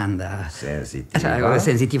Miranda Senzitiva,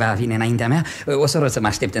 Senzitiva vine înaintea mea, o să rog să mă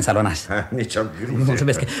aștepte în salonaș. Nici o grijă.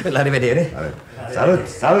 Mulțumesc, la revedere. Salut,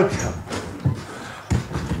 salut.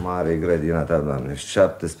 mare grădina ta, Doamne,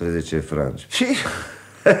 17 franci. Și...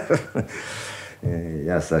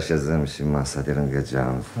 Ia să așezăm și masa de lângă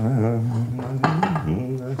geam.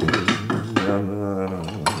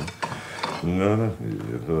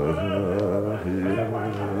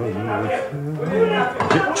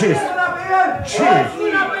 Ce?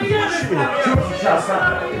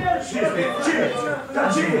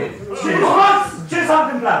 Ce s-a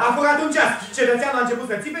întâmplat? A furat un ceas. Cetățeanul a început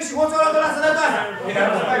să țipe și hoțul a luat-o la sănătoare.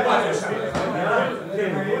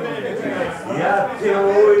 Ia te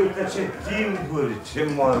uită ce timpuri, ce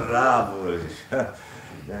moravuri.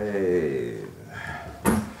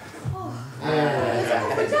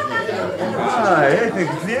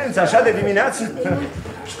 Clienți așa de dimineață?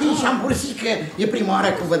 Știi, Champbourcy, că e prima oară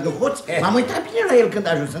că văd un hoț. M-am uitat bine la el când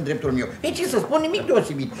a ajuns în dreptul meu. E ce să spun, nimic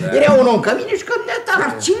deosebit. Era un om ca mine și că ta.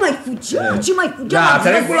 Dar ce mai fugea? Ce mai fugea? Da,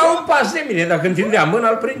 trecut la un pas de mine. Dacă întindeam mâna,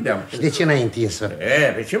 îl prindeam. Și de ce n-ai întins-o?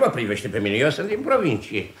 Pe ce mă privește pe mine? Eu sunt din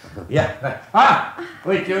provincie. Ia,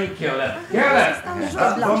 uite un cheller.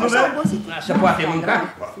 Se poate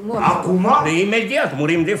mânca? Acum? Imediat,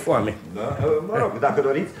 murim de foame. Mă rog, dacă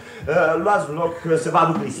doriți, luați loc să vă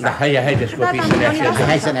aduc lista. Da, haideți copii să ne așezăm.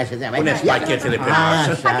 Hai să ne așezăm. Puneți pachetele pe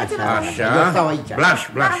masă. Așa. Eu stau aici.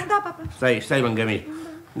 Blaș, stai lângă mine.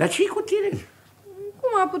 Dar ce-i cu tine? Cum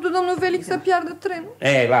a putut domnul Felix să piardă trenul?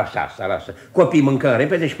 Lasă asta. Copii, mâncăm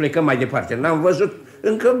repede și plecăm mai departe. N-am văzut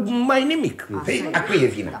încă mai nimic. A cui e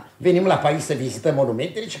vina? Venim la Paris să vizităm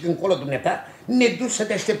monumentele și când colo dumneata ne duci să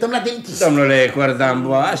te așteptăm la dentist. Domnule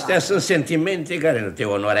Cordenbois, astea sunt sentimente care nu te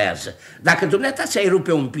onorează. Dacă dumneata ți-ai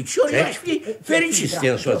rupe un picior, eu aș fi fericit să te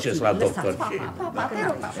însoțesc la doctor.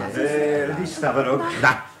 Lista, vă rog.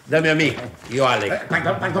 Da, dă-mi-o mie, eu aleg.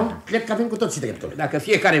 Pardon, cred că avem cu toții dreptul. Dacă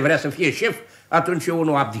fiecare vrea să fie șef, atunci eu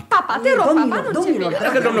unul abdic. Papa, te rog, papa, nu începe.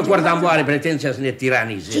 Dacă domnul Cordenbois are pretenția să ne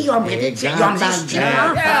tiranizeze. Ce eu am pretenție? Eu am zis ce?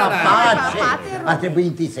 Ar trebui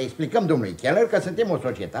întâi să explicăm domnului Keller că suntem o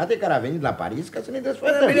societate care a venit la Paris ca să ne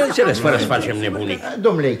desfătăm. Bineînțeles, fără să facem nebunii.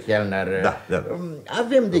 Domnule Kellner,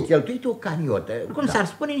 avem de cheltuit o caniotă, cum s-ar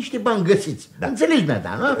spune, niște bani găsiți. Înțelegi, da,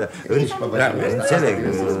 nu? Înțeleg.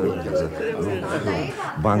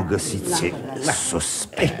 Bani găsiți,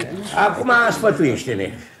 suspect. Acum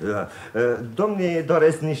sfătuiește-ne. Domnii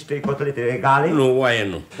doresc niște cotlete regale? Nu, oaie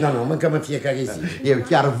nu. Nu, mâncăm în fiecare zi. Eu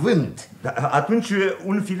chiar vând. Atunci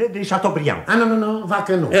un filet de Chateaubriand. Nu,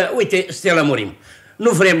 vacă nu. Uite, stelămurim.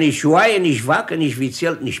 Nu vrem nici oaie, nici vacă, nici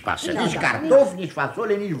vițel, nici pasăre. Nici cartofi, nici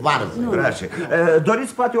fasole, nici varză. Dragi,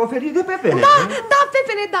 doriți poate o felie de pepene? Da,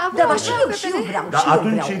 pepene, da, Da, și eu vreau.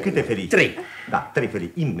 Atunci câte felii? 3. Da, 3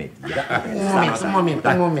 felii, imediat. Un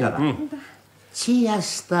moment. Ce-i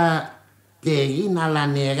asta terina la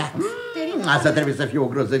nerat? Asta trebuie să fie o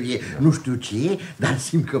grozăvie. Nu știu ce e, dar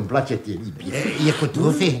simt că îmi place teribil. E cu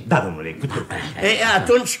trufe? Da, domnule, cu trufe.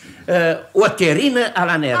 Atunci, o terină a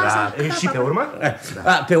la nerat. Și pe urmă?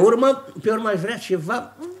 Pe urmă aș vrea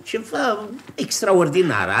ceva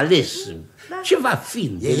extraordinar, ales. Ceva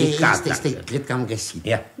fin, delicat. Cred că am găsit.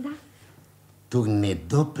 Ia.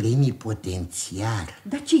 Turnedo plenipotențiar.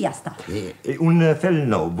 Dar ce-i asta? Un fel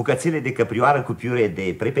nou, bucățele de căprioară cu piure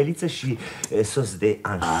de prepeliță și sos de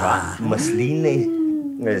anșoa, măsline,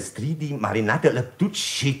 stridii, marinate, lăptuci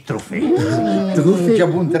și trufe. Trufe? Ce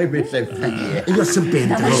bun trebuie să fie. Eu sunt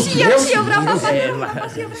pentru. Și eu vreau, papa.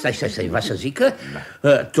 Stai, va să zică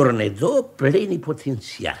turnedo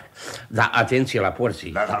plenipotențiar. Da, atenție la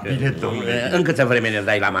porții. Da, bine, domnule. În câtă vreme ne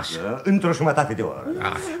dai la masă? Într-o jumătate de oră.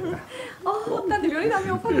 Tante Leonida,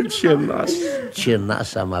 mi-o fac. Ce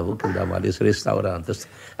nas am avut când am ales restaurantul ăsta.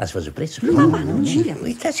 Ați văzut prețul? Papa, nu, cine?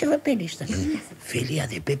 Uitați-vă pe listă. Filia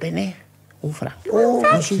de pepene, 1 franc.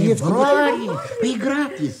 Și ieftin. Păi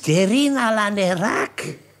gratis. Terina la nerac,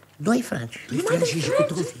 2 franci. 2 franci și cu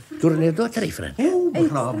trufe. Turnedo, 3 franci.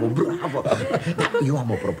 Bravo. Dar eu am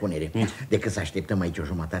o propunere. Decât să așteptăm aici o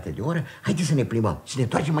jumătate de oră, haideți să ne plimbăm și ne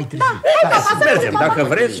întoarcem mai târziu. Mergem, dacă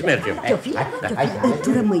vreți, mergem. Teofil,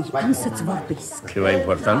 tu rămâi, am să-ți vorbesc. Ceva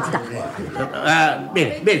important? Da.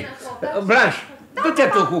 Bine. Blanș, du-te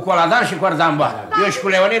tu cu Colladan și Cordenbois. Eu și cu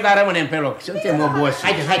Leonida rămânem pe loc. Suntem obosiți.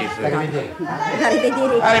 Haideți. La revedere.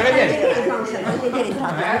 La revedere.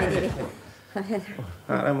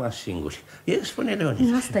 A rămas singuri. Spune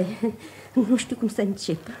Leonida. Asta e. Nu știu cum să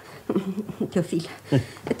încep. Teofil,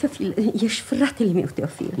 ești fratele meu,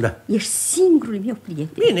 Teofil. Da. Ești singurul meu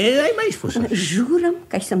prieten. Bine, ai mai spus. Jură-mi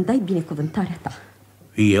că ai să-mi dai binecuvântarea ta.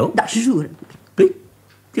 Eu? Da, jură. Păi,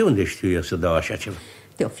 de unde știu eu să dau așa ceva?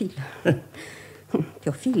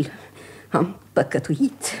 Teofil, am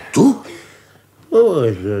păcătuit. Tu?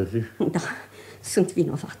 Da, sunt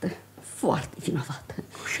vinovată. Foarte vinovată.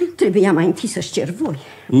 Trebuia mai întâi să-și cer voi.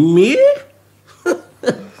 Mie?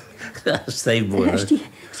 Asta e bună.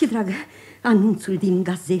 Știi, dragă, anunțul din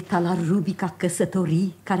gazeta la rubrica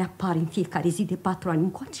căsătorii, care apare în fiecare zi de 4 ani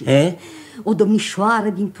încoace. O domnișoară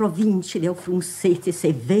din provincie de o frumusețe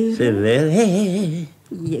severă. Severă?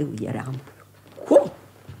 Eu eram. Cum?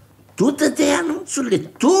 Tu dădeai anunțurile?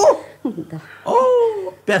 Tu? Da.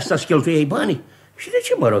 Oh, pe asta-ți cheltuiei banii? Și de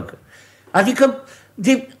ce, mă rog? Adică,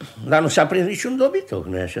 dar nu s-a prins niciun dobitoc,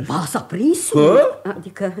 nu-i așa? Ba, s-a prins?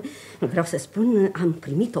 Adică, vreau să spun, am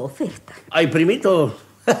primit o ofertă. Ai primit-o?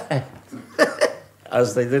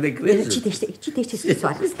 Asta-i de necrezut. Citește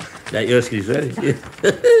scrisoarea asta. Da, e o scrisoare? Da.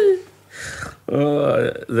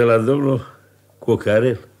 De la domnul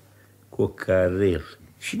Cocarel.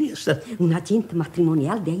 Cine e ăsta? Un agent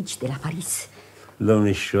matrimonial de aici, de la Paris.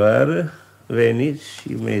 Domnișoară, veniți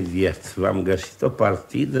imediat. V-am găsit o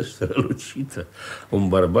partidă strălucită. Un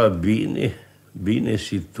bărbat bine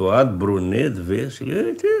situat, brunet,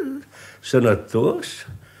 vesel, sănătos.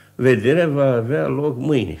 Vederea va avea loc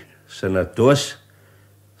mâine. Sănătos.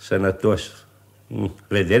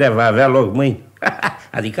 Vederea va avea loc mâine.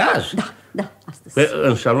 Adică azi. Da, astăzi.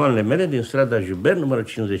 În saloanele mele din strada Jubert, numărul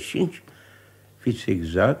 55. Fiți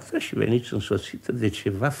exactă și veniți însoțită de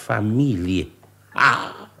ceva familie.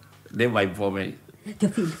 De mai pomeni.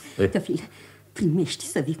 Teofil, primești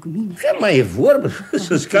să vii cu mine? Ce mai e vorbă?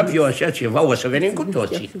 Să scap eu așa ceva, o să venim cu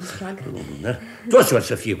toții. Toți o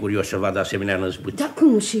să fie curioși să vadă asemenea năzbâti. Dar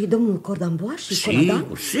cum, și domnul Cordenbois și Colladan?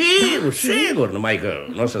 Sigur, numai că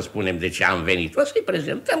nu o să spunem de ce am venit. O să-i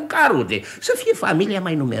prezentăm ca rude, să fie familia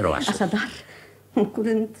mai numeroasă. Așadar, în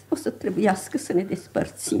curând o să trebuiască să ne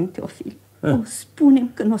despărțim, Teofil. O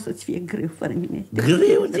spunem că nu o să-ți fie greu fără mine.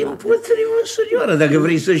 Greu, dimpotrivă, surioară. Dacă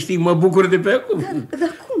vrei să știi, mă bucur de pe acum.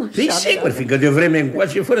 Dar cum așa? Păi sigur, fiindcă de vreme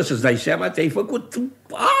încoace, fără să-ți dai seama, te-ai făcut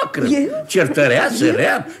acră, certăreață,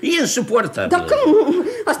 rea, e insuportabil. Dar cum?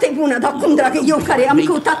 Asta e bună, dar cum, dragă, eu care am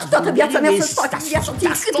căutat toată viața mea să-ți fac viața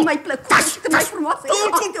cât mai plăcută și cât mai frumoasă.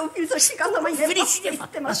 Teofil, să știi că asta mai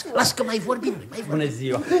e. Las că mai vorbim. Bună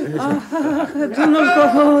ziua. Domnul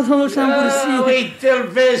Champbourcy. Uite-l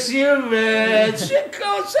pe Sylvain. Ce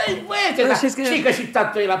cauți ai, băiete? Știi că și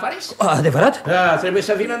tatăl e la Paris? Adevărat? Da, trebuie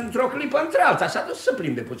să vină într-o clipă într-alta. S-a dus să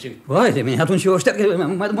plimbe puțin. Vai de mine, atunci eu șterg,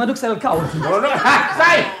 mă duc să-l caut. Nu,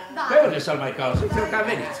 stai! Pe unde să-l mai cauți? Uite-l că a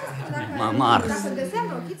venit. Mamar.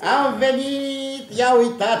 Am venit, ia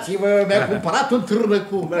uitați-vă, mi-a cumpărat un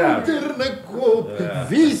târnăcup. Un târnăcup,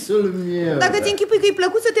 visul meu. Dacă ți închipui că-i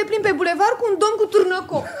plăcut să te plimbi pe bulevard cu un domn cu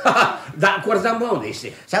târnăcup. Da, Cordenbois unde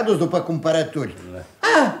este? S-a dus după cumpărături.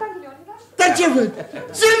 Dar ce văd?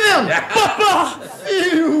 Sylvain! Popa!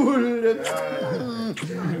 Fiul!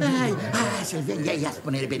 Sylvain, ia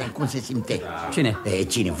spune repede cum se simte. Cine?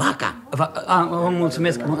 Cine? Vaca?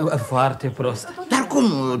 Mulțumesc, foarte prost. Dar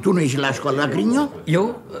cum? Tu nu ești la școală la Grignon?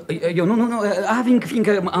 Eu nu.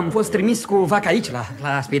 Fiindcă am fost trimis cu vaca aici,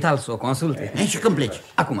 la spital, să o consulte. Și când pleci?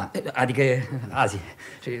 Acum, adică azi.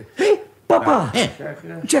 Papa,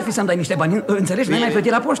 ce-ar fi să-mi dai niște bani? Înțelegi? N-ai mai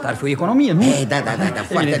plătit la poștă, ar fi o economie, nu? Da,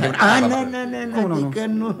 foarte de nu, adică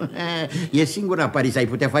nu. E singura Paris, ai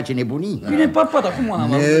putea face nebunii. Bine, papa, dar cum am?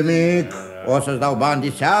 Nimic, o să-ți dau bani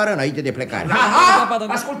de seară înainte de plecare.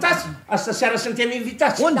 Ascultați, astă seară suntem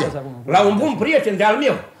invitați. Unde? La un bun prieten de-al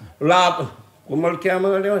meu. La, cum îl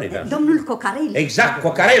cheamă Leonida? Domnul Cocarel. Exact,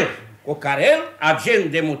 Cocarel,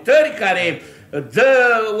 agent de mutări care dă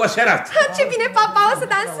o serat. Ce bine, papa, o să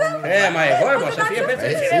dansăm? Mai e vorba, o să fie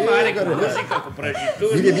petrecere mare, cu muzică, cu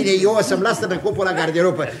prăjituri. Bine, eu o să-mi las tănăcopul la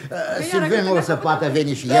garderobă. Sylvain o să poată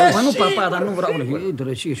veni și el. Nu, papa, dar nu vreau. E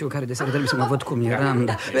drăcie și eu care de seară trebuie să mă văd cum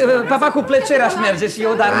eram. Papa, cu plăcere aș merge și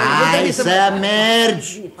eu, dar... Hai să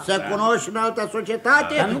mergi, să cunoști în altă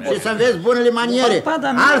societate și să înveți bunele maniere.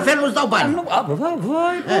 Altfel nu-ți dau bani.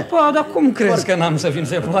 Vai, papa, dar cum crezi că n-am să vin?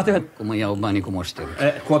 Se poate? Cum îi iau banii, cum o știu?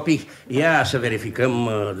 Copii, ia să verificăm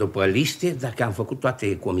după liste dacă am făcut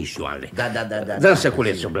toate comisioanele. Da. Dă-mi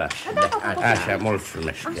săculețul, Blaș. Așa,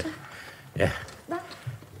 mulțumesc.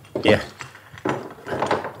 Ia.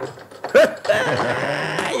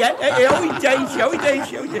 Uite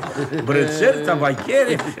aici. Brățări,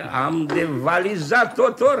 tabachere, am devalizat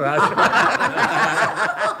tot orașul.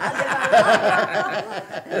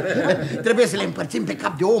 Trebuie să le împărțim pe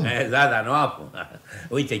cap de om. Da, nu acum.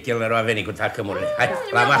 Uite, chelnerul a venit cu tacămurile. Hai,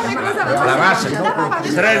 la masă.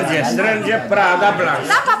 Strânge prada blanșă.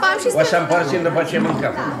 Da, papa, am și o să împărțim după ce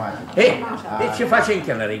mâncăm. Hei, ce facem,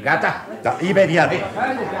 chelner? Gata? Da, imediat.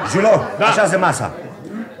 Julo, așează masa.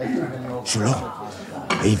 Julo,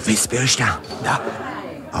 îi vezi pe ăștia? Da.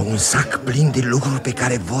 Au un sac plin de lucruri pe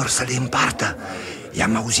care vor să le împartă.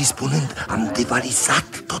 I-am auzit spunând, am devalizat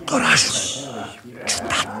tot orașul.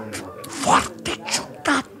 Ciudat, foarte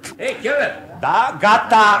ciudat. Keller? Da,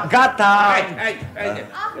 gata, gata. Hai.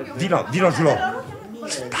 Vino, Julo.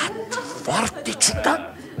 Ciudat, foarte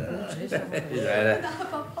ciudat.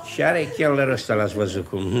 Și are Kellerul ăsta, l-ați văzut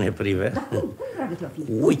cum ne prive?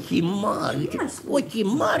 Ochii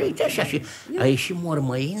mari, uite așa, și a ieșit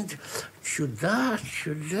mormăind, ciudat.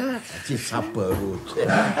 Ce s-a părut?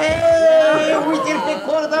 Uite-l pe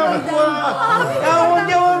Cordenbois!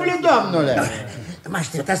 Unde umbli, domnule? Mă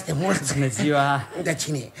așteptați de mult. Bună ziua! Dar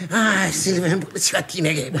cine? Sylvain, bună ziua,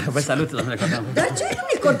 tinere. Vă salut, domnule Cordenbois. Dar ce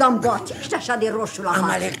nu-i Cordenbois? Ce ești așa de roșu la Am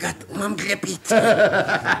față? alergat, m-am grăbit.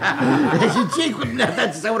 Și ce-i cu dumneata?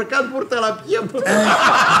 Ți s-a urcat burta la piept?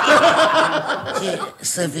 Ce,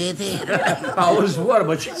 să vede? Auzi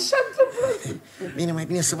vorbă, ce s-a întâmplat? Bine, mai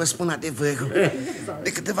bine să vă spun adevărul.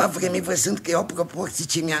 De câteva vreme, văzând că iau proporții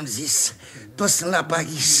ce mi-am zis, toți sunt la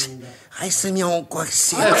Paris. Hai să-mi iau un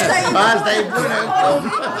corset. Asta e bună.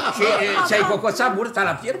 Ți-ai cocoțat burta la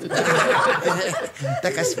piept?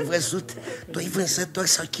 Dacă ați fi văzut, doi vânzători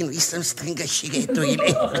s-au chinuit să-mi strângă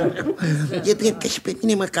șireturile. E drept că și pe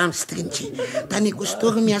mine mă cam strânge, dar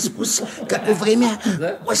negustorul mi-a spus că cu vremea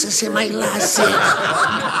o să se mai lase.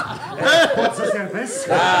 Pot să servesc?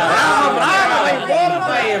 Bravo,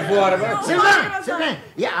 e vorbă. Sylvain,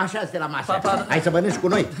 ia așa la masă. Hai să mănânci cu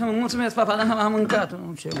noi. Mulțumesc, papa, dar am mâncat.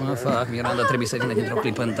 Ce mă fac? Miranda trebuie să vină dintr-o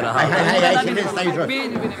clipă într-alta. Hai, Sylvain, stai jos.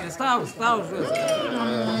 Bine, stau jos.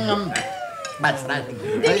 Bați, frate.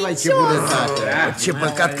 Hai, ce bunătate. Ce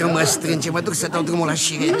păcat că mă strânge, mă duc să dau drumul la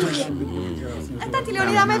șireturi. Tati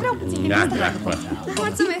Leonida, mai vreau puțin. Da.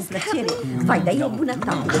 Mulțumesc. Vai, dar e o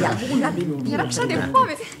bunătate, e bună de bine. Era așa de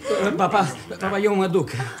foame. Papa, eu mă duc.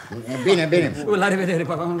 Bine. La revedere,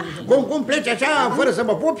 papa. Cum pleci așa, fără să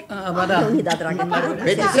mă pupi? Ba da. Leonida, dragă.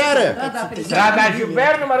 Pe de seară. Strada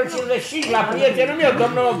Giugaru, numărul 55, la prietenul meu,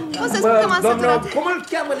 domnul... O să spun că m-am săturat. Cum îl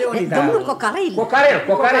cheamă, Leonida? Domnul Cocarel.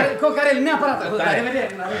 Cocarel, neapărat. La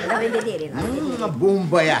revedere. La revedere. Bun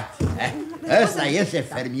băiat. Ăsta iese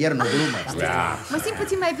fermier, nu glumă. Mă simt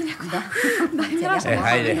puțin mai bine acum. Da, mi-era așa.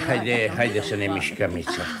 Haide să ne mișcăm,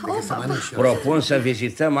 Mița. Propun să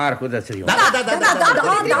vizităm Arcul de Triunf. Da.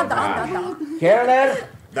 Keller?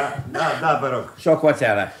 Da, vă rog.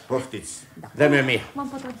 Socoteala. Poftiți. Dă-mi-o mie. M-am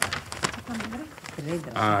potrivit.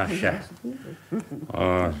 Așa.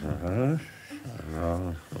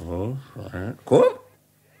 Cum?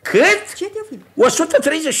 Cât? Ce te-o fi?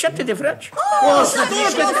 137 de franci?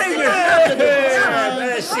 137 de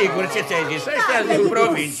franci! Sigur, ce ți-ai zis? Ăștia din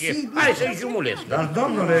provincie. Hai să-i jumulesc. Dar,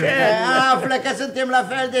 domnule... Află că suntem la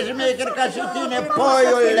fel de șmecheri ca și tine,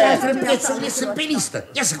 poiule. Prețurile sunt pe listă.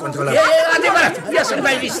 Ia să controlăm. E adevărat. Ia să-mi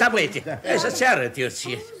dai lista, băiete. Hai să-ți arăt eu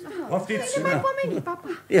ție. Poftiți. Ce mai pomeni, papa?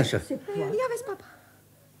 Ia să. Ia vezi, papa.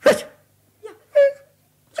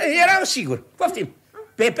 Eram sigur. Poftim.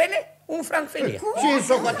 Pepene? Un franc felie. Și în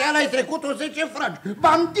socoteală ai trecut 10 franci.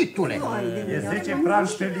 Banditule! E 10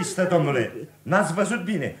 franci pe listă, domnule. N-ați văzut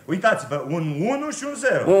bine. Uitați-vă, un 1 și un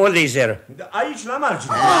 0. Unde-i 0? Aici, la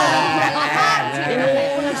margine.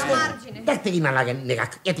 Dă-te-ina la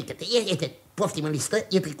nerac. Iată, poftim în listă,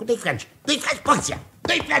 e trecut 2 franci. 2 franci porția.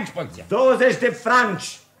 2 franci porția. 20 de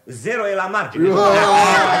franci. 0 e la margine.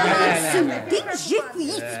 Sunteți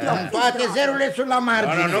jefuiți. Toate zerurile sunt la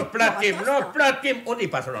margine. Nu plătim. Unde-i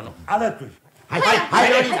patronul? Alături. Hai,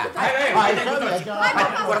 Leonida. Hai,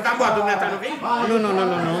 Cordenbois, dumneata, nu vii? Nu,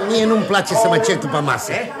 mie nu-mi place să mă cer după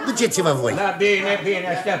masă. Duceți-vă voi. Da,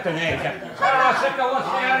 bine, așteaptă-ne aici. Lasă că o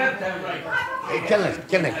să-i arătăm noi.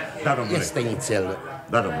 Chelner, Da, domnule. este nițel.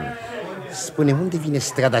 Da, domnule. Spune, unde vine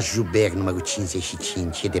strada Joubert, numărul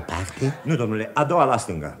 55? E departe? Nu, domnule, a doua la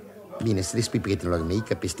stânga. Bine, să le spui prietenilor mei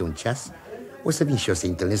că peste un ceas o să vin și eu să-i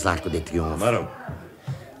întâlnesc la Arcul de Triunf. Mă rog.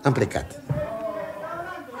 Am plecat.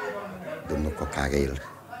 Domnul Cocarel,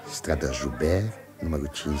 strada Joubert, numărul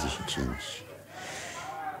 55.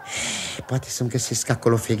 Poate să-mi găsesc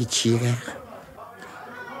acolo fericirea.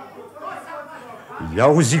 I-au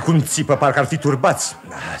auzit cum țipă, parcă ar fi turbați.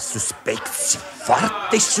 Suspecți,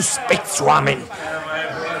 foarte suspecți oameni.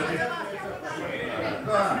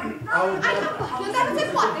 Dar nu se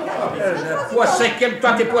poate. O să chem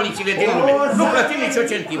toate polițiile din lume. Nu plătim nicio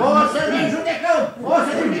centimă. O să ne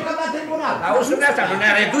judecăm la tribunal. Auzi, dumneata, nu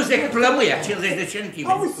ne-a redus decât lămâia, 50 de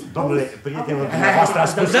centime. Domnule, prietenul dumneavoastră a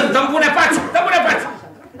spus... Dăm bună pace!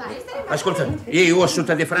 Ascultă, iei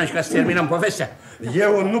 100 de franci ca să terminăm povestea.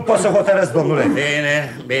 Eu nu pot să hotărăsc, domnule.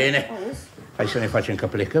 Bine. Hai să ne facem că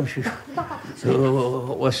plecăm și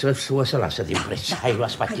O să lasă din preț. Hai,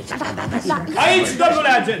 luați pacheta. Aici, domnule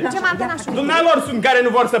agent. Ce mantănașul? Dumnealor sunt care nu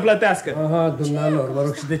vor să plătească. Aha, dumnealor, mă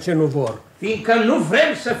rog, și de ce nu vor? Fiindcă nu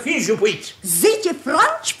vrem să fim jupuiți. 10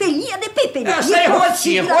 franci pe lia de pepene. Asta e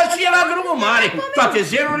hoție, hoție la drumul mare. Toate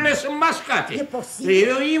zerurile sunt mascate.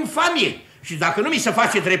 E o infamie. Și dacă nu mi se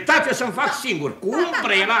face dreptate, să-mi fac singur. Cu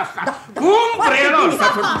umbrela asta. Cu umbrela asta.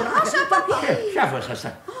 Ce-a fost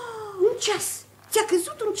asta? Un ceas. Ți-a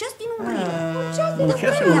căzut un ceas din umbrelă. Un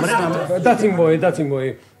ceas din umbrelă? Dați-mi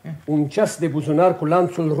voie. Un ceas de buzunar cu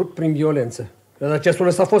lanțul rupt prin violență. Dar ceasul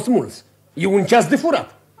ăsta a fost smuls. E un ceas de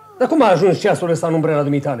furat. Dar cum a ajuns ceasul ăsta în umbrela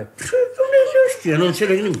dumitale? Dumnezeu știe, nu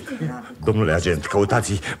înțeleg nimic. Domnule agent,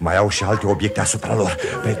 căutații mai au și alte obiecte asupra lor.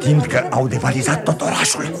 Pretind că au devalizat tot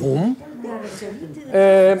orașul. Cum?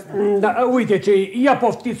 Da, uite ce, ia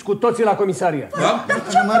poftiți cu toții la comisariat.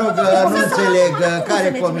 Mă rog, nu înțeleg,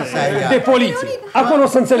 care comisariat? De poliție. Acolo o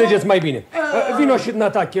să înțelegeți mai bine. Vino și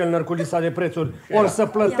dumneata, chelner, cu lista de prețuri. Or să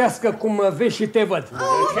plătească cum vezi și te văd.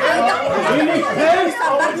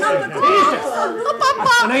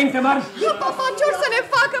 Papa! Înainte, marș! Papa, ce or să ne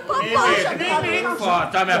facă, papa? Nimic,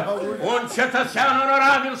 fata mea. Un cetățean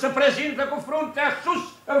onorabil se prezintă cu fruntea sus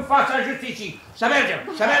în fața justiției. Să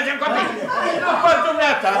mergem, copii. După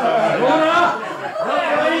dumneata.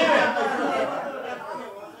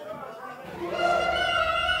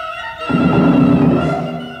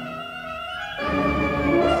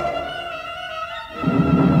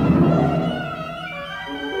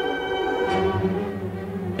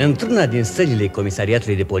 Într-una din sălile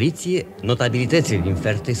comisariatului de poliție, notabilitățile din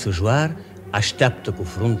Ferté-Sujoar așteaptă cu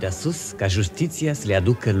fruntea sus ca justiția să le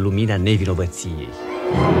aducă lumina nevinovăției.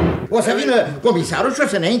 O să vină comisarul și o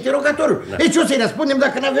să ne ia interogatorul. Deci o să-i răspundem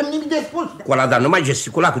dacă nu avem nimic de spus. Colladan, nu mai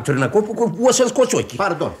gesticula cu târnăcopul, că o să-l scoți ochii.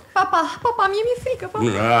 Pardon. Papa, mie mi-e frică,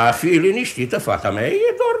 papa. Fi liniștită, fata mea,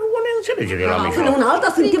 e doar o neînțelegere la mijloc. Până una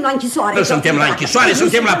alta suntem la închisoare. Nu suntem la închisoare,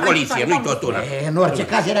 suntem la poliție, nu-i tot una. În orice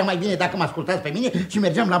caz era mai bine dacă mă ascultați pe mine și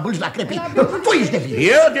mergeam la bâlci la crepit. Tu ești de vină.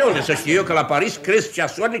 Eu de unde să știu eu că la Paris cresc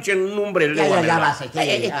ceasoarnice în umbrele oamenilor.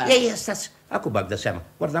 Ia, stați. Acum bag de seama.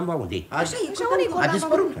 Cordenbois unde-i? Așa e, a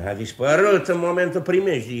dispărut. A dispărut în momentul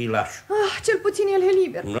primejdiei lași. Cel puțin el e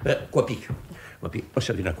liber. Copii, o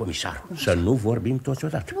să vină comisarul. Să nu vorbim toți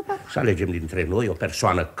odată. Să alegem dintre noi o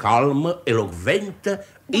persoană calmă, elocventă,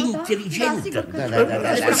 inteligentă.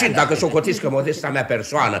 În sfârșit, dacă socotiți că modesta mea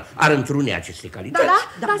persoană ar întruni aceste calități.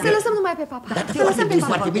 Da, să lăsăm numai pe papa. Să lăsăm pe papa.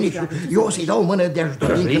 Foarte bine. Eu o să-i dau o mână de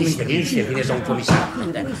ajutor. Liniște, vine domnul comisar.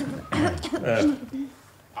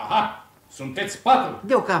 Aha. Sunteți 4?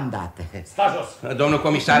 Deocamdată. Sta jos. Domnul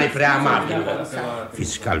comisar e prea amabil.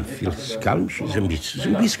 Fiți calmi și zâmbiți.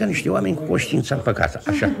 Zâmbiți ca niște oameni cu conștiința împăcată.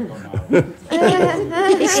 Așa.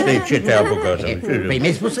 Ce te-a apucat? Păi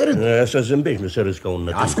mi-ai spus să râd. Să zâmbești, nu să râzi ca un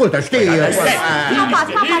nătân. Ascultă, știi...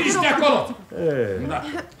 Liniște acolo. Da.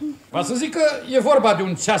 Va să zic că e vorba de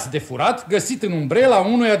un ceas de furat găsit în umbrela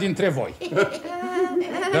unuia dintre voi.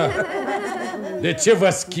 Da. De ce vă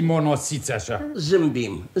schimonosiți așa?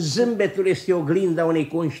 Zâmbim. Zâmbetul este oglinda unei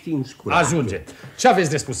conștiinți curate. Ajunge. Ce aveți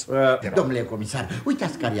de spus? Domnule comisar,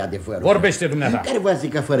 uitați care e adevărul. Vorbește dumneata. Care vă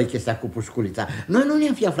zic că fără chestia cu pușculița. Noi nu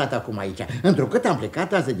ne-am fi aflat acum aici, întrucât am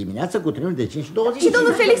plecat azi dimineață cu trenul de 5:20. Și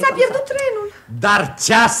domnul Felix a pierdut trenul. Dar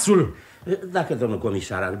ceasul... Dacă domnul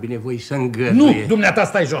comisar ar binevoi să îngăduie... Nu, dumneata,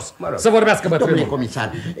 stai jos, să vorbească bătrânul. Domnule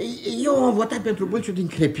comisar, eu am votat pentru bâlciul din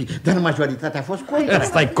Crepi, dar majoritatea a fost contra.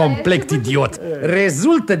 Ăsta-i complet idiot.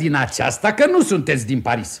 Rezultă din aceasta că nu sunteți din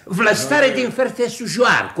Paris. Vlăstare din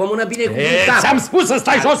Ferté-Sujoar, comună binecuvântată. Ți-am spus să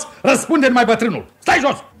stai jos, răspunde-mi mai bătrânul. Stai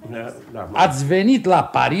jos! Ați venit la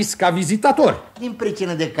Paris ca vizitatori. Din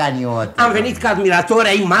pricină de Caniota. Am venit ca admiratori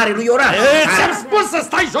ai marelui oraș. Ți-am spus să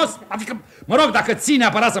stai jos! Adică, mă rog, dacă ții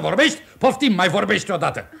neapărat să vorbești, poftim, mai vorbești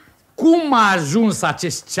odată. Cum a ajuns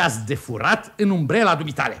acest ceas de furat în umbrela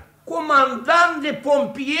dumitale? Comandant de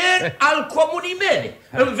pompieri al comunii mele,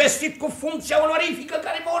 investit cu funcția onorifică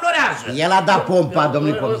care mă onorează. El a dat pompa,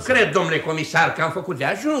 domnule comisar. Cred, domnule comisar, că am făcut de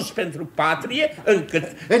ajuns pentru patrie, încât...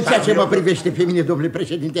 În ceea ce mă privește pe mine, domnule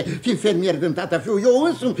președinte, fiind fermier din tata fiu, eu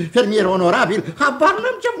însumi fermier onorabil, habar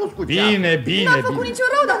n-am ce-am fost cu cea. Bine. N-a făcut niciun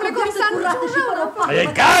rău, domnule comisar, niciun rău. E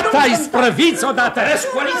gata, îi sprăviți odată.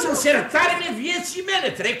 Răscoliți în sertarele vieții mele,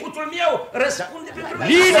 trecutul meu răspunde pentru...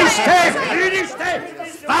 Liniște!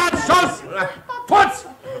 Stați jos! Toți!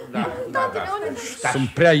 Sunt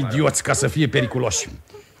prea idioți ca să fie periculoși.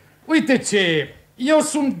 Uite ce... Eu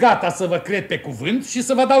sunt gata să vă cred pe cuvânt și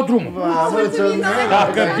să vă dau drumul.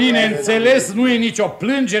 Dacă bineînțeles nu e nicio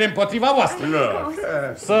plângere împotriva voastră.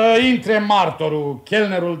 Să intre martorul,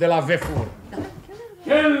 chelnerul de la Vefur.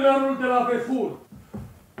 Chelnerul de la Vefur.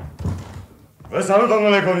 Vă salut,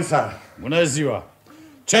 domnule comisar. Bună ziua!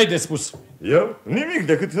 Ce-ai de spus? Eu? Nimic,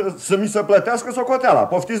 decât să mi se plătească socoteala.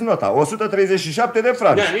 Poftiți nota, 137 de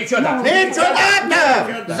franci. Niciodată!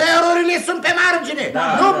 Zerurile sunt pe margine!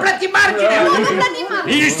 Nu plătim margine! Nu plătim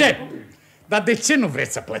margine! Liniște! Dar de ce nu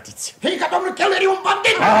vreți să plătiți? Fiindcă domnul Keller e un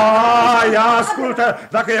bandit! Ia ascultă,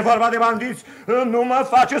 dacă e vorba de bandiți, nu mă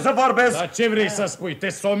face să vorbesc. Dar ce vrei să spui? Te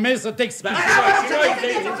somezi să te explici?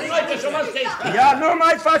 Ia nu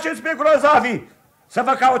mai faceți pe grozavii! Să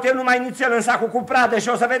vă caute numai nițel în sacul cu pradă și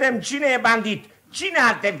o să vedem cine e bandit. Cine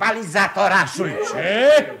a devalizat orașul?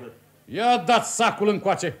 Ce? Ia dați sacul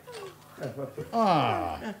încoace.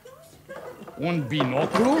 Un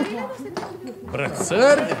binoclu,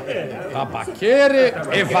 brățări, tabachere,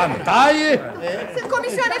 evantaie. Sunt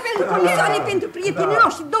comisioane pentru prietenii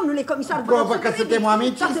noștri, domnule comisar. Gobă că suntem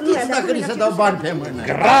oameni cinstiți dacă ni se dau bani pe mână.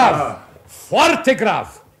 Grav, foarte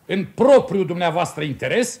grav. În propriul dumneavoastră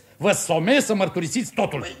interes, vă somez să mărturisiți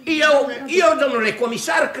totul. Eu, domnule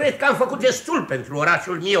comisar, cred că am făcut destul pentru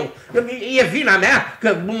orașul meu. E vina mea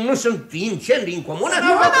că nu sunt incendii în comună?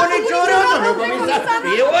 Nu am făcut nicio rău, domnule comisar.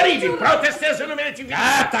 E oribil, protestez în numele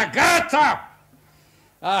civilizării. Gata!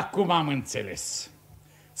 Acum am înțeles.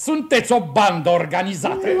 Sunteți o bandă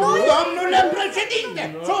organizată. Domnule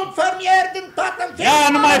președinte, sunt fermier din toată înțelepciunea. Ia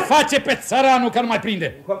nu mai face pe țăranul că nu mai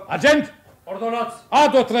prinde. Agent? Ordonați!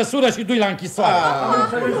 Adu o trăsură și du-i la închisoare. La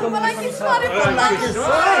închisoare!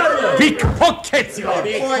 Pickpockeților!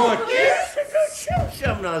 Ce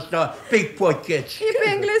înseamnă asta, pickpockets? E pe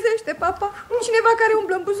englezește, papa. Cineva care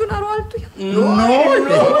umblă în buzunarul altuia. Nu!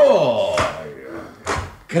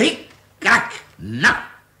 Cric, crac, na!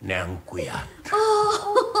 Ne-a încuiat.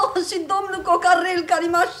 Și domnul Cocarel care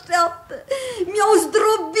mă așteaptă. Mi-au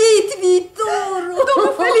zdrobit viitorul.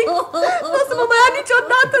 Domnul Felix, nu o să mă mai ia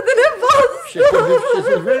niciodată de nevastă. Și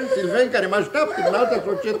Sylvain care mă așteaptă în altă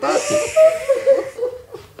societate.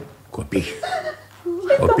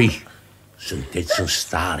 Copii, sunteți în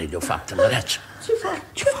stare de o faptă măreață.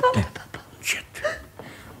 Ce faptă? Încet.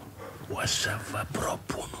 O să vă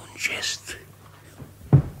propun un gest.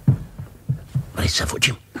 Vreți să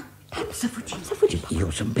fugim? Să fugim.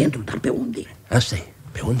 Eu sunt pentru, dar pe unde? Asta e.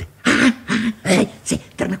 Pe unde?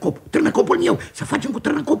 Târnăcopul meu. Să facem cu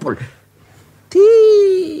târnăcopul.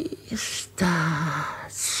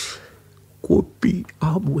 Stați. Copii,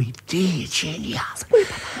 am o idee genială.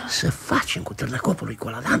 Să facem cu târnăcopul lui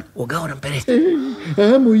Colladan o gaură în perete.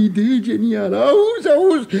 Am o idee genială. Auzi.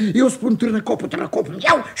 Eu spun târnăcopul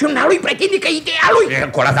iau și una lui pretinde că e ideea lui.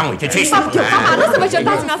 Colladan, uite ce-i spune. Papa, nu să vă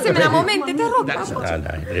certați în asemenea momente, te rog.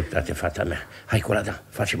 Da, e dreptate, fata mea. Hai, Colladan,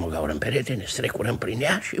 facem o gaură în perete, ne strecurăm prin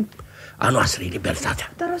ea și a noastră e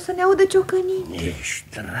libertatea. Dar o să ne audă ciocănii. Ești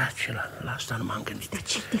dracela, la asta nu m-am gândit. Dar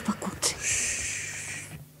ce te-ai făcut?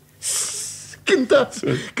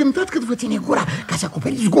 Cântați cât vă ține gura ca să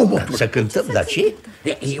acoperiți zgomotul. Să cântăm, dar ce?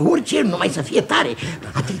 Orice, numai să fie tare.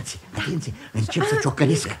 Atenție, încep să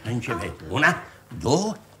ciocănesc. Începe. 1,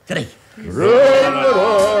 2, 3.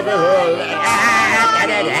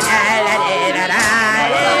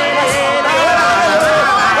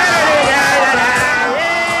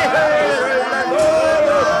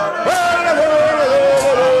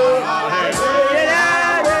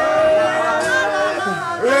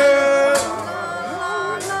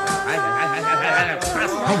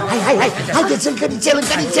 Haideți în cănițel.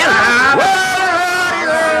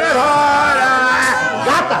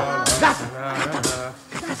 Gata,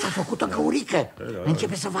 s-a făcut o găurică.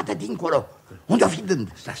 Începe să vadă dincolo. Unde-o fi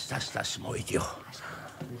dând? Stai, să mă uit eu.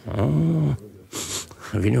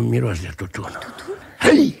 Vine un miros de tutun.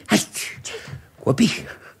 Hai! Copii,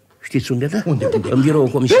 știți unde dă? Unde? În biroul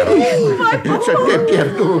comisarului. Să te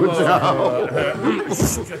pierdut.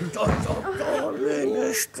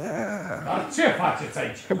 Dar ce faceți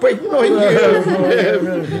aici? Păi noi...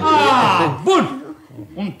 Bun!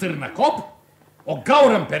 Un târnăcop? O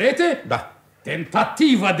gaură în perete? Da.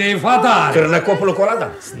 Tentativă de evadare. Târnăcopul lui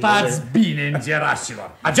Colladan. Stați bine, îngerașilor.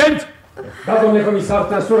 Agent! Da, domnule comisar,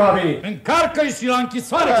 trăsura a venit. Încarcă-i și la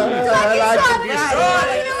închisoare!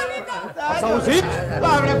 Ați auzit?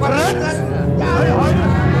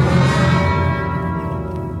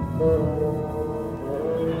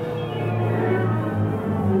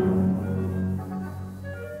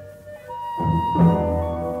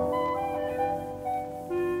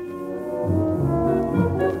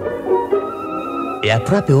 E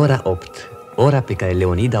aproape ora 8, ora pe care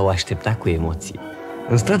Leonida o aștepta cu emoții.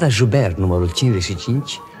 În strada Joubert, numărul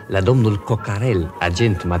 55, la domnul Cocarel,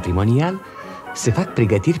 agent matrimonial, se fac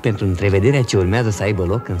pregătiri pentru întrevederea ce urmează să aibă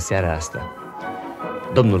loc în seara asta.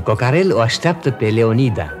 Domnul Cocarel o așteaptă pe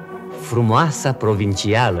Leonida, frumoasa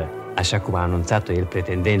provincială, așa cum a anunțat-o el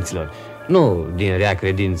pretendenților, Nu din rea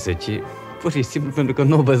credință, ci pur și simplu pentru că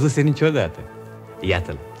nu o văzuse niciodată.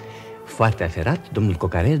 Iată-l. Foarte aferat, domnul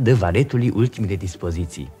Cocarel dă valetului ultimele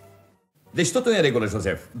dispoziții. Deci totul e în regulă,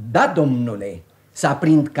 Joseph? Da, domnule. Să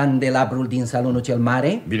aprind candelabrul din salonul cel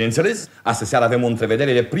mare? Bineînțeles. Astă seară avem o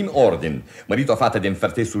întrevedere de prim ordin. Mărit o fată de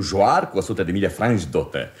înfertesul Joar cu 100.000 de franci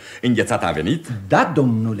dotă. Înghețata a venit? Da,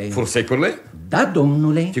 domnule. Fursecurile? Da,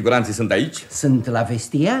 domnule. Figuranții sunt aici? Sunt la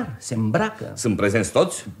vestiar, se îmbracă. Sunt prezenți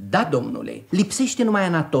toți? Da, domnule. Lipsește numai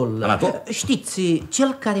Anatol. Anatol? Știți,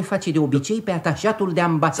 cel care face de obicei pe atașatul de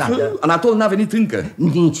ambasadă. Anatol n-a venit încă.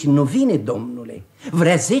 Nici nu vine, domnule.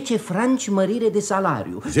 Vrea 10 franci mărire de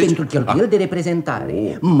salariu 10? Pentru cheltuieli de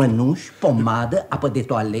reprezentare. Mănuși, pomadă, apă de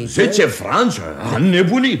toaletă. 10 franci? A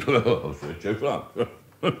nebunit. 10 franci.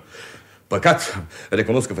 Păcat,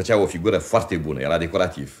 recunosc că făcea o figură foarte bună, era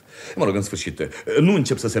decorativ. Mă rog, în sfârșit, nu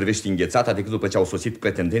încep să servești înghețata decât după ce au sosit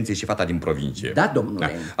pretendenții și fata din provincie. Da, domnule.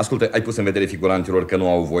 Da. Ascultă, ai pus în vedere figuranților că nu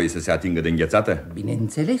au voie să se atingă de înghețată?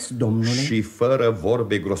 Bineînțeles, domnule. Și fără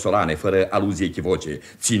vorbe grosolane, fără aluzii echivoce,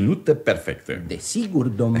 ținută perfectă. Desigur,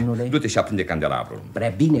 domnule. Du-te și aprinde candelabrul.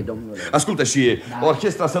 Prea bine, domnule. Ascultă și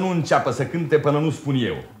orchestra să nu înceapă să cânte până nu spun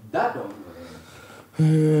eu. Da,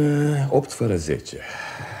 domnule. 8 fără 10.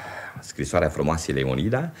 Scrisoarea frumoasei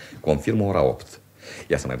Leonida confirmă ora 8.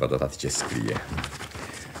 Ia să mai văd odată ce scrie.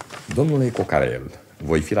 Domnule Cocarel,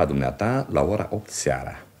 voi fi la dumneata la ora 8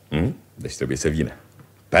 seara. Deci trebuie să vină.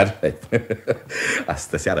 Perfect.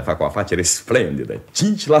 Astă seară fac o afacere splendidă. 5%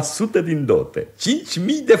 din dote. 5.000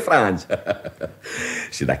 de franci.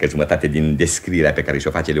 Și dacă jumătate din descrierea pe care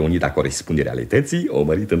și-o face Leonida corespunde realității, o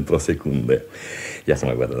mărit într-o secundă. Ia să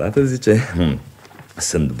mai văd odată, zice...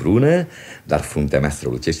 Sunt brună, dar fruntea mea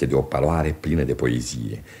strălucește de o paloare plină de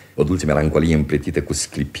poezie. O dulce melancolie împletită cu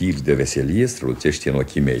sclipiri de veselie strălucește în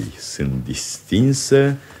ochii mei. Sunt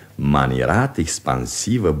distinsă, manierată,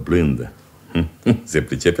 expansivă, blândă. Se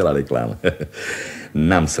pricepe la reclamă.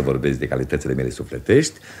 N-am să vorbesc de calitățile mele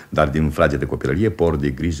sufletești, dar din frage de copilărie por de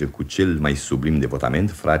grijă cu cel mai sublim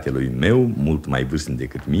devotament fratelui meu, mult mai vârstnic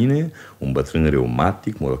decât mine, un bătrân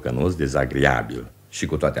reumatic, morocănos, dezagreabil. Și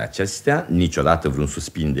cu toate acestea, niciodată vreun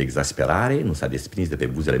suspin de exasperare nu s-a desprins de pe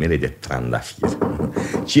buzele mele de trandafir.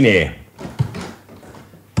 Cine e?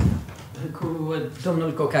 Cu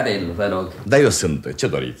domnul Cocarel, vă rog. Da, eu sunt. Ce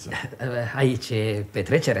doriți? Aici e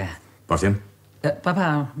petrecerea. Poftim?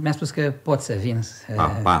 Papa mi-a spus că pot să vin.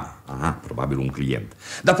 Papa? Aha, probabil un client.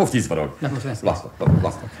 Da, poftiți, vă rog. Da, mulțumesc. Luați-o.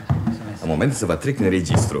 În moment să vă trec în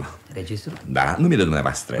registru. Registru? Da, numele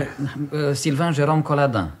dumneavoastră. Sylvain Jérôme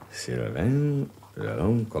Colladan. Sylvain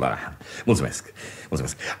Jérôme Colladan. Mulțumesc.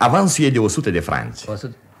 Avansul e de 100 de franci.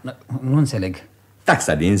 100? Nu înțeleg.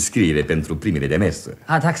 Taxa de înscriere pentru primele demersuri.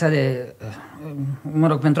 Taxa de... Mă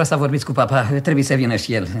rog, pentru asta vorbiți cu papa. Trebuie să vină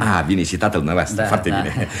și el. Vine și tatăl dumneavoastră. Da, foarte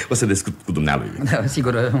bine. O să discut cu dumnealui. Da,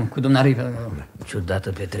 sigur, cu dumnealui.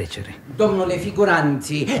 Ciudată petrecere. Domnule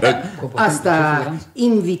figuranții, asta,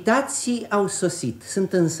 invitații au sosit.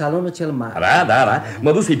 Sunt în salonul cel mare. Da.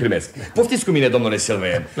 Mă duc să-i primesc. Poftiți cu mine, domnule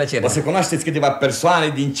Sylvain. Plăcere. O să cunoașteți câteva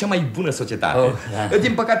persoane din cea mai bună societate.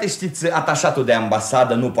 Din păcate, știți, atașatul de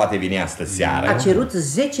ambasadă nu poate veni astă seară. A cerut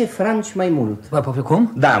 10 franci mai mult.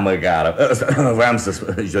 Cum? Da, măgară. Voiam să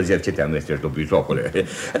spun, Joseph, ce te amestești, dobrijocule?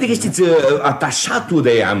 Adică, știți, atașatul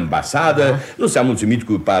de ambasadă nu s-a mulțumit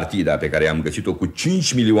cu partida pe care am găsit-o cu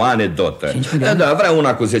 5 milioane dotă. 5 milioane? Da, vrea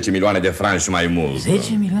una cu 10 milioane de franci mai mult.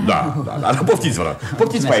 10 milioane? Da. Poftiți, vă rog.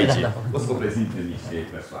 Poftiți pe aici. O să vă prezint niște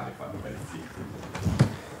persoane foarte fericiți.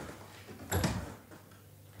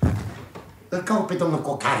 Îl caut pe domnul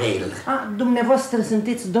Cocarel. Dumneavoastră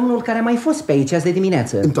sunteți domnul care a mai fost pe aici azi de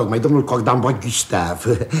dimineață. Întocmai, domnul Cordenbois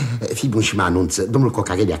Gustave. Fii bun și mă anunță. Domnul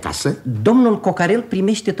Cocarel e acasă? Domnul Cocarel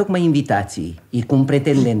primește tocmai invitații. E cu un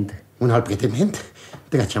pretendent. Un alt pretendent?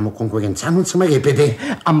 Dragi, am o concurență. Anunță-mă repede.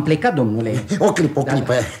 Am plecat, domnule. O clipă.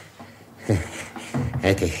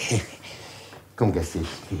 Haide. Cum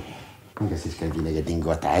găsești călvinele din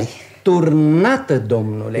Gotai? Turnată,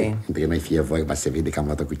 domnule. Între noi fie vorba, se vede că am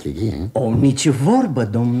luat-o cu cherie. Nici vorbă,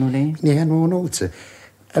 domnule. Era nouță.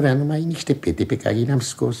 Avea numai niște pete pe care le-am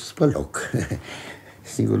scos pe loc.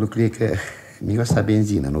 Singurul lucru e că miros a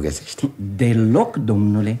benzină, nu găsești? Deloc,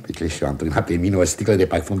 domnule. Pe Cleșu am turnat pe mine o sticlă de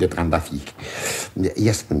parfum de trandafir.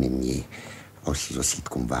 Ia spune-mi, au sosit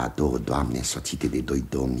cumva două doamne însoțite de doi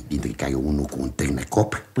domni, dintre care unul cu un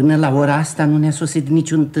târnăcop? Până la ora asta nu ne-a sosit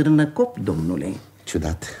niciun târnăcop, domnule.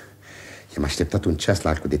 Ciudat. I-am așteptat un ceas la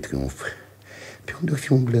Arcul de Triunf. Pe unde o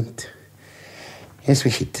fi umblând? În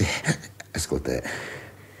sfârșit, ascultă,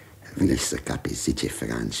 vrei să cape 10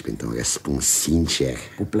 franci pentru un răspuns sincer?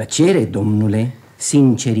 Cu plăcere, domnule.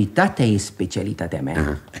 Sinceritatea e specialitatea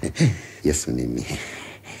mea. Ia spune-mi,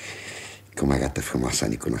 Cum arată frumoasa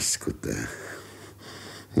necunoscută?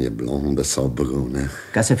 E blondă sau brună?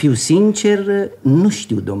 Ca să fiu sincer, nu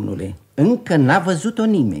știu, domnule. Încă n-a văzut-o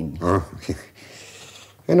nimeni.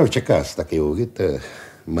 În orice caz, dacă e urâtă,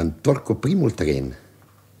 mă întorc cu primul tren.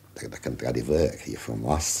 Dar dacă într-adevăr e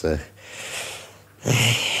frumoasă,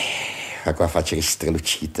 fac o afacere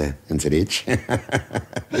strălucită, înțelegi?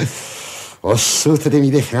 100.000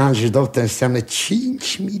 de franci dată înseamnă 5.000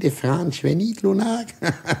 de franci venit lunar.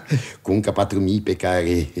 Cu încă 4.000 pe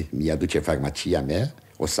care mi aduce farmacia mea,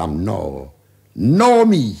 o să am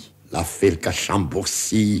 9.000, la fel ca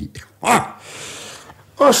Champbourcy.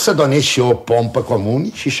 O să donez și o pompă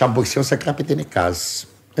comunii și Champbourcy o să crapete necaz.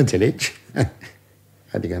 Înțelegi?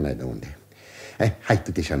 Adică n-ai de unde. Hai,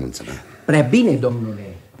 tu te și anunță-mă. Prea bine,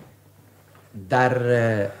 domnule. Dar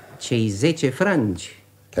cei 10 franci...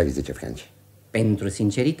 Care 10 franci? Pentru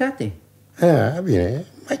sinceritate. Bine,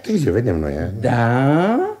 mai târziu vedem noi.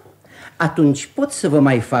 Da? Atunci pot să vă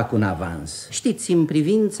mai fac un avans. Știți, în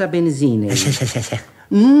privința benzinei. Așa.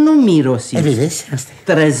 Nu mirosiți.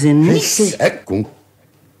 Trăzniți. Cum?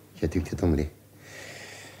 Ia te uite, domnule.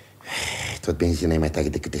 Tot benzina e mai tare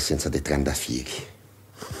decât esența de trandafiri.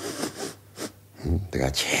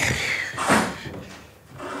 Dragi.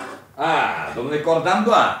 Domnule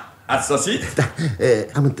Cordenbois, ați sosit? Da,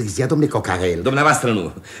 am întârziat, domnule Cocarel. Dumneavoastră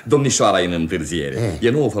nu, domnișoara e în întârziere. E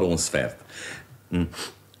 9 fără un sfert.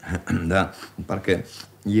 Da, parcă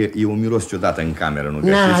e un miros ciudată în cameră, nu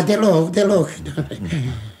găsiți? Deloc.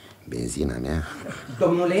 Benzina mea.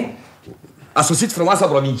 Domnule? A sosit frumoasa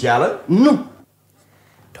provincială? Nu.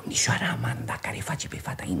 Domnișoara Amanda, care face pe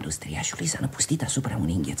fata industriașului, s-a năpustit asupra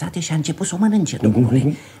unei înghețate și a început să o mănânce,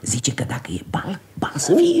 domnule. Zice că dacă e bal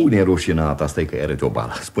să fie. Nerușinat, asta e că are o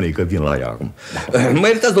bală. Spune-i că vin la ea acum. Mă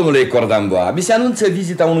iertați, domnule Cordenbois, mi se anunță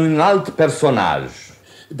vizita unui alt personaj.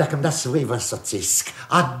 Dacă îmi dați voi, vă însoțesc.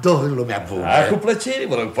 Ador lumea bună. Cu plăcere,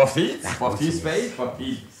 vă rog, poftiți pe aici,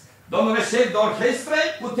 poftiți. Domnule șef de orchestră,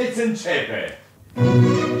 puteți începe.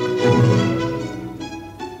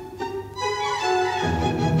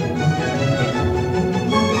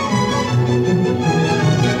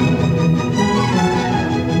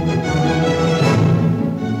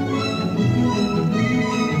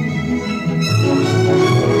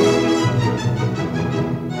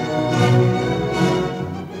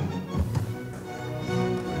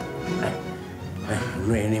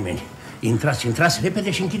 Nu e nimeni. Intrați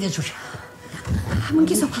repede și închideți ușa. Am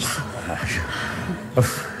închis-o cu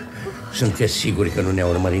Sunteți siguri că nu ne-a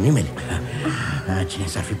urmărit nimeni? Cine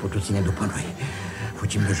s-ar fi putut ține după noi?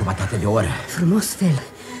 Fugim de jumătate de oră. Frumos fel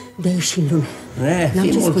de a ieși în lume.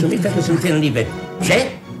 Fii mulțumită că suntem liberi.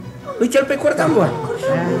 Ce? Uite-l pe Cordenbois.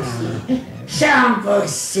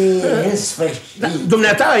 Champbourcy, în sfârșit.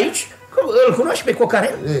 Dumneata aici? Îl cunoști pe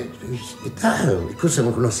Cocarel? Da, cum să nu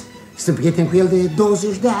cunosc? Sunt prieten cu el de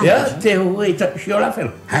 20 de ani. Ia te uită, și eu la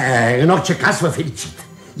fel. În orice caz vă felicit.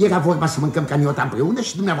 Era vorba să mâncăm Caniota împreună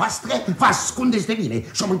și dumneavoastră vă ascundeți de mine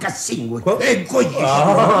și o mâncați singur. Egoiști!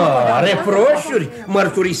 Reproșuri?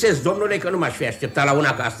 Mărturisesc, domnule, că nu m-aș fi așteptat la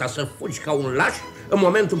una ca asta, să fugi ca un laș în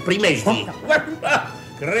momentul primejdii.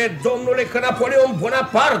 Cred, domnule, că Napoleon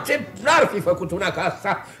Bonaparte n-ar fi făcut una ca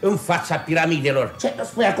asta în fața piramidelor. Ce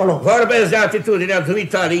spui acolo? Vorbesc de atitudinea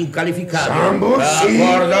dumitale incalificabilă. Champbourcy!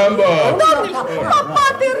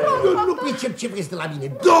 Nu pricep ce vreți de la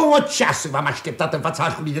mine. 2 ceasuri v-am așteptat în fața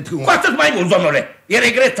arcului de triumf. Cu atât mai mult, domnule. E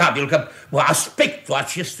regretabil că aspectul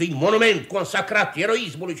acestui monument consacrat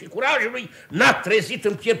eroismului și curajului n-a trezit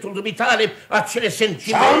în pieptul dumitale acele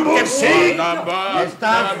sentimente.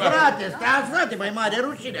 Stați, frate, mai mare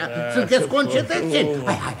rușinea. Sunteți concetățeni.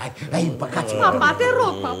 Hai, împăcați-mă. Papa, te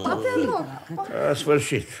rog. A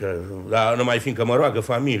sfârșit, dar numai fiindcă mă roagă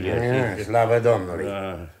familia. Slavă Domnului.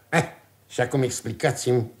 Și acum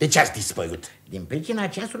explicați-mi de ce ați dispărut. Din pricina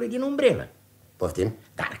ceasului din umbrelă. Poftim?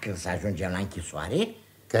 Dar când să ajungem la închisoare...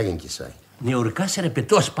 Care închisoare? Ne urcaseră pe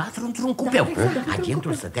toți 4 într-un cupeu.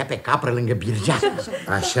 Agentul stătea pe capră lângă birgea.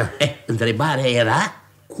 Așa. Întrebarea era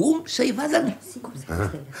cum să-i vadă.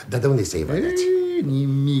 Dar de unde să-i vadați?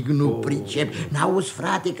 Nimic nu pricep. N-auzi,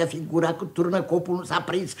 frate, că figura cu turnăcopul nu s-a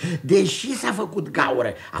prins, deși s-a făcut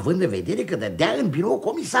gaură, având în vedere că dădea în birou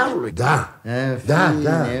comisarului. Da.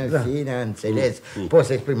 În fine, înțeles. Poți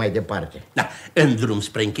să-i spui mai departe. Da, în drum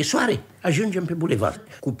spre închisoare ajungem pe bulevard.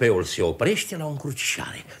 Cupeul se oprește la o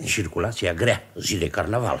încrucișare. Circulația grea, zi de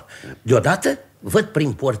carnaval. Deodată văd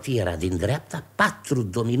prin portiera din dreapta 4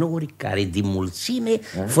 dominouri care din mulțime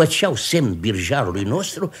făceau semn birjarului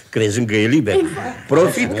nostru, crezând că e liber.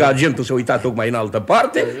 Profit că agentul se uita tocmai în altă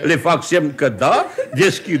parte, le fac semn că da,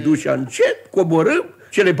 deschid ușa încet, coborâm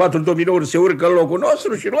Cele 4 dominouri se urcă în locul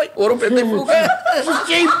nostru și noi o rupem de fugă.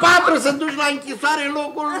 Și cei 4 să duci la închisoare în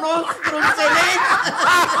locul nostru, înțelegi?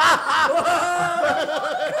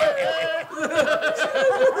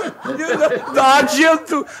 Da,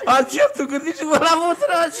 acceptul, gândiți-vă la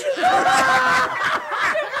motraci.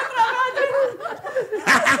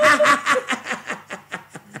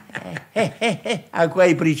 Acum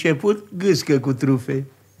ai priceput gâscă cu trufe.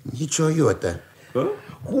 Nici o iotă.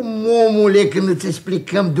 Cum, omule, când îți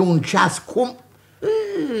explicăm de un ceas, cum?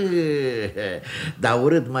 Dar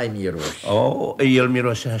urât mai miroși. Oh, el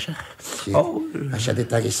mirose așa? Așa de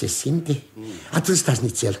tare se simte? Atunci stați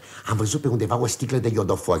nițel, am văzut pe undeva o sticlă de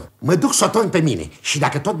iodofor. Mă duc să o torn pe mine și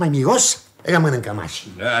dacă tot mai miros, rămân în cămaș.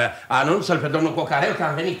 Anunță-l pe domnul Cocarel că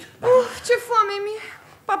am venit. Ce foame mi-e.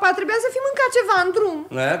 Papa, trebuia să fi mâncat ceva în drum.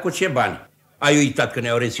 Cu ce bani? Ai uitat că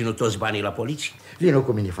ne-au reținut toți banii la poliție? Vino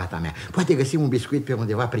cu mine, fata mea. Poate găsim un biscuit pe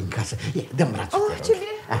undeva prin casă. Dă-mi brațul. Ce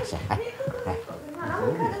bine. Așa, hai.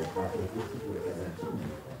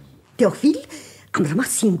 Teofil, am rămas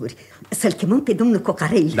singuri. Să-l chemăm pe domnul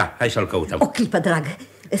Cocarel. Da, hai să-l căutăm. O clipă, dragă.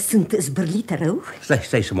 Sunt zbârlită rău?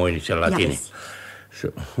 Stai să mă uit la tine.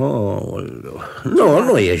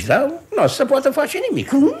 Nu ești, da? Nu o să poată face nimic.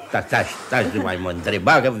 Cum? Stai, nu mai mă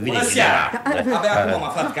întreba că vine seara. Abia acum am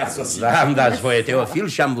aflat că ați sosit. Da, am dat voie, Teofil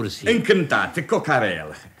și Champbourcy. Încântat,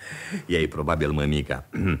 Cocarel. Ei probabil mămica.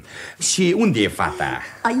 Și unde e fata?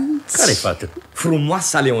 Aici. Care fată?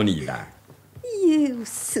 Frumoasa Leonida. Eu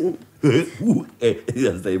sunt.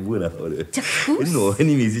 Asta e bună. Ce-a spus? Nu,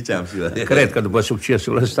 nimic, ziceam și eu. Cred că după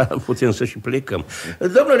succesul ăsta putem să și plecăm.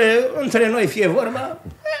 Domnule, între noi fie vorba,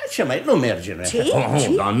 ce mai, nu merge. Ce?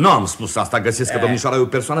 Dar n-am spus asta, găsesc că domnișoara e o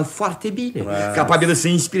persoană foarte bine, capabilă să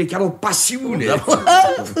inspire chiar o pasiune.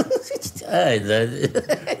 Hai,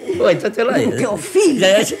 uită-te la ea. Teofil!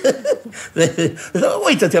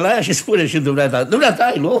 Uită-te la ea și spune și dumneata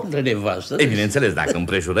ai loc de nevastă. E bineînțeles, dacă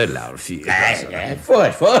împrejurările ar fi.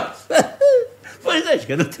 Fost. Păi zici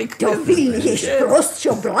că nu te cred. Teofil, ești prost și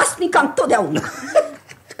oblasnic ca întotdeauna.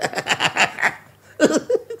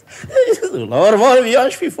 La urmă, eu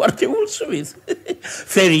aș fi foarte mulțumit.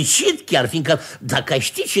 Fericit chiar, fiindcă dacă ai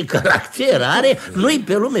ști ce caracter are, nu-i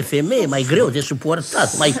pe lume femeie mai greu de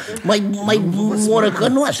suportat, mai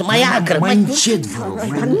morăcănoasă, mai acră, mai încet, vă rog.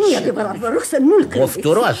 Dar nu e adevărat, vă rog să nu-l crezi.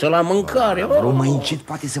 Ofturoasă la mâncare. Vă rog, mai încet,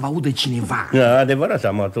 poate să vă audă cineva. Adevărat,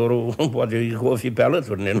 amatorul poate o fi pe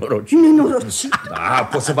alături, nenorocit. Nenorocit? Da,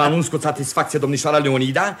 pot să vă anunț cu satisfacție, domnișoara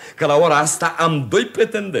Leonida, că la ora asta am 2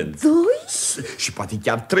 pretendenți. 2? Și poate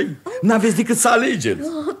chiar 3. N-aveți decât să alegeți.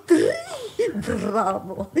 3?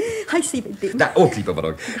 Bravo! Hai să-i vedem. Da, o clipă, vă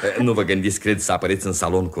rog. Nu vă gândiți, cred, să apăreți în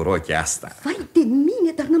salon cu rochia asta. Vai de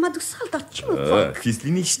mine, dar n-am adus alta. Ce mă fac? Fiți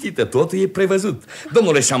liniștită, totul e prevăzut.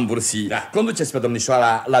 Domnule Champbourcy, conduceți pe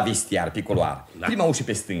domnișoara la vestiar, pe culoar. Prima ușă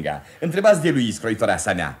pe stânga. Întrebați de lui,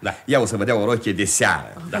 scroitoreasa mea. Ea o să vă dea o rochie de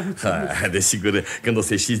seară. Desigur, când o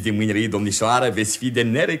să ieșiți din mâinile ei, domnișoară, veți fi de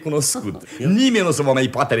nerecunoscut. Nimeni nu se va mai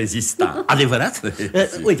poate rezista. Adevărat?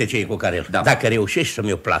 Uite ce e cu Carel. Dacă reușești să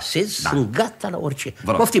mi-o plasez, sunt gata la orice.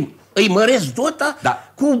 Poftim, îi măresc dota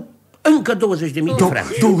cu încă 20.000 de franci.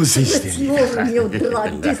 20.000. Meu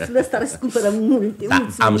drag, gestul ăsta răscumpără multe.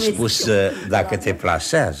 Am spus dacă te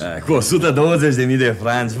plasează. Cu 120.000 de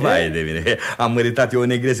franci, vai de mine. Am meritat eu o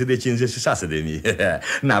negresă de 56.000.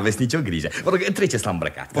 N-aveți nicio grijă. Vă rog, treceți la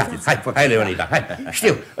îmbrăcat. Hai, Leonida, hai.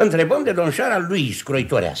 Știu, întrebăm de domnișoara lui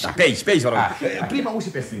scroitoreasa. Pe aici, vă rog. Prima ușă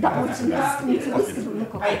pe stânga. Da, mulțumesc,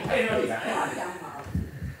 Hai, Leonida.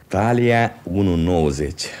 Talia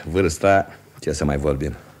 1,90. Vârsta, ce să mai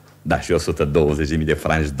vorbim. Da, și 120.000 de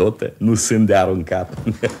franci dotă nu sunt de aruncat.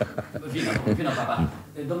 Vino, papa.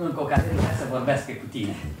 Domnul Cocarel vrea să vorbească cu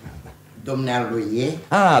tine. Dumnealui e?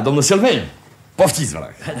 Domnul Sylvain. Poftiți, vă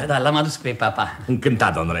rog. Da, l-am adus pe papa.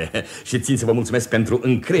 Încântat, domnule. Și țin să vă mulțumesc pentru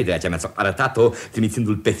încrederea ce mi-ați arătat-o,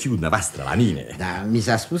 trimițându-l pe fiul dumneavoastră la mine. Da, mi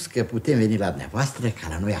s-a spus că putem veni la dumneavoastră ca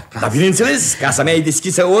la noi acasă. Da, bineînțeles, casa mea e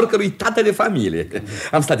deschisă oricărui tată de familie.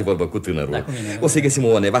 Am stat de vorbă cu tânărul. O să găsim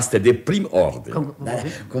o nevastă de prim ordine.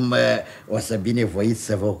 Cum o să binevoiți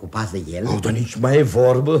să vă ocupați de el? Dar nici mai e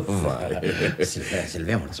vorbă.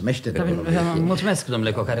 Sylvain, mulțumește. Mulțumesc,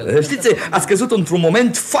 domnule Cocarel. Știți, ați căzut într-un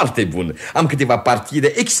moment foarte bun. Am câteva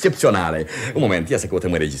partide excepționale. Un moment, ia să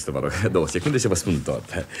căutăm în registru, vă rog. 2 secunde și vă spun tot.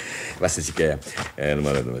 Va să zic că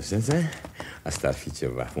numărul dumneavoastră. Asta ar fi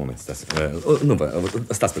ceva. Un moment,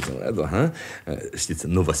 stați puțin. Știți,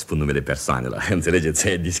 nu vă spun numele persoanelor. Înțelegeți?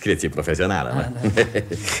 Discreție profesională.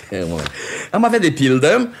 Am avea de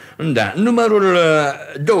pildă, numărul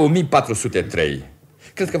 2403.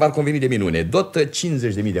 Cred că v-ar conveni de minune. Dotă 50.000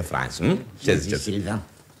 de franci. Ce ziceți?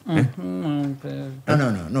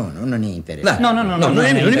 Nu ne interesează. Nu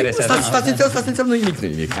e nimic. Stați înțeleg, nu e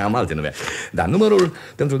nimic. Am alte nume. Dar numărul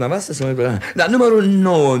pentru dumneavoastră să mă... Da, numărul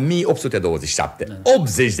 9827.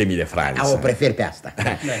 80.000 de franci. O prefer pe asta.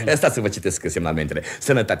 Stați să vă citesc semnalmentele.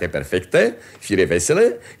 Sănătate perfectă, fire veselă,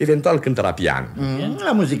 eventual cântă la pian.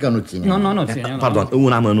 La muzică nu ține. Nu ține. Pardon,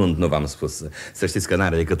 un amănunt nu v-am spus. Să știți că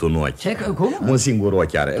n-are decât un ochi. Ce? Cum? Un singur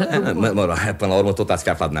ochi are. Până la urmă tot ați fi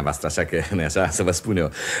aflat dumneavoastră, așa că nu e așa, să vă spun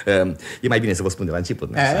eu. E mai bine să vă spun de la început.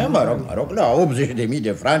 Mă rog, la 80.000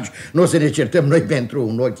 de franci nu o să ne certăm noi pentru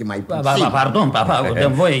un ochi mai puțin. Pardon, papa,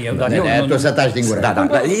 dăm voie. Tu să taci din gură. Da,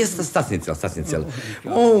 stați nițel.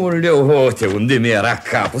 Oleu, unde mi-era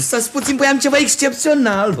capul? Stați puțin, păi am ceva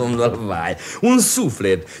excepțional, domnul Vai. Un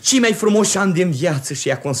suflet, cei mai frumoși ani din viață și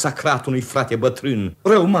i-a consacrat unui frate bătrân,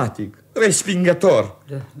 reumatic, respingător.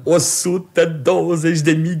 120.000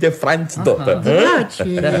 de franci dotă.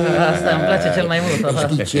 Asta îmi place cel mai mult.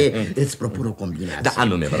 Știi ce? Îți propun o combinație. Da,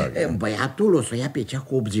 anume, vă rog. Băiatul o să ia pe cea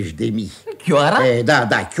cu 80.000. Chioara? Da,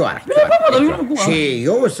 chioara. Și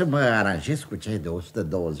eu o să mă aranjez cu cea de 120.000.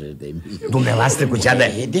 Dumneavoastră cu cea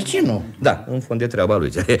de... De ce nu? Da, în fond de treaba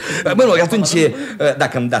lui. Mă rog, atunci,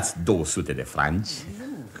 dacă îmi dați 200 de franci...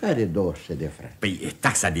 Care 200 de franci? Păi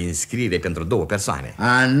taxa de înscriere pentru 2 persoane.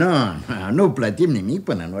 Nu plătim nimic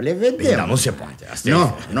până nu le vedem. Păi, dar nu se poate.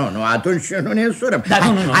 Nu, atunci nu ne însurăm.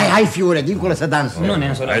 Hai, fiule, dincolo să dansăm. Nu ne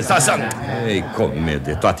însurăm. Ei,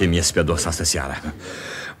 comedie, toate mi-e pe dos astă seara.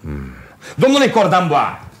 Domnule Cordenbois,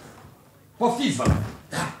 poftiți-vă.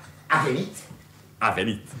 Da, a venit. A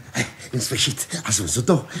venit. În sfârșit, ați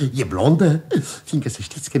văzut-o? E blondă? Fiindcă să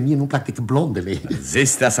știți că mie nu-mi plac decât blondele.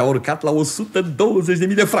 Zestea s-a urcat la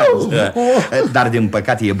 120.000 de franci. Dar din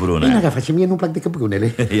păcate e brună. Bine, face, mie nu-mi plac decât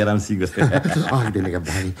brunele. Eram sigur. De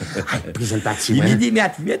nerăbdare. Hai, prezentați-mă.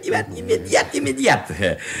 Imediat.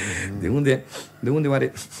 De unde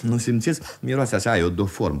oare nu simțesc? Miroase așa, e o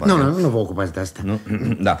doformă. Nu vă ocupați de asta.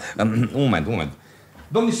 Da, un moment.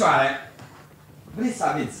 Domnișoare, vreți să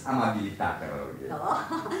aveți amabilitate, vă rog?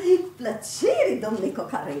 Plăcere, domnule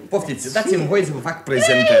Cocarel. Poftiți, dați-mi voie să vă fac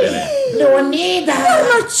prezentările. Leonida!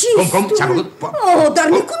 Cum? Ce-a făcut? Dar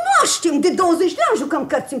ne cunoaștem. De 20 de ani jucăm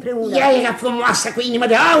cărți împreună. Ea era frumoasă cu inimă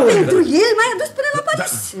de aur. Pentru el m-ai adus până la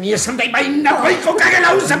Paris. Mie să-mi dai mai înapoi, Cocarel,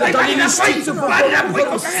 auzi, să-mi dai mai înapoi.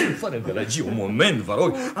 Fără gălăgie, un moment, vă rog.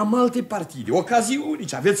 Am alte partide, ocazii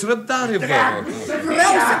unice. Aveți răbdare, vă rog.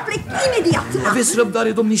 Vreau să plec imediat. Aveți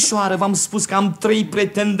răbdare, domnișoară. V-am spus că am 3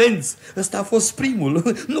 pretendenți. Ăsta a fost primul.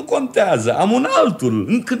 Nu contează, am un altul,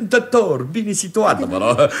 încântător, bine situat, vă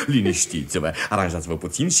rog. Liniștiți-vă, aranjați-vă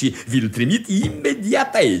puțin și vi-l trimit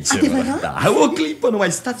imediat aici. Da, o clipă, nu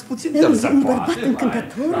mai stați puțin. Un bărbat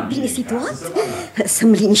încântător, bine situat?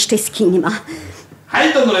 Să-mi liniștesc inima.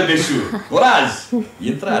 Hai, domnule Beșu, curaj,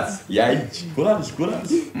 intrați, e aici, curaj.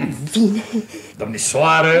 Vine.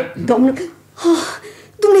 Domnișoară.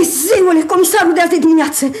 Dumnezeule, comisarul de azi de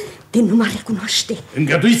dimineață, de nu mă recunoaște.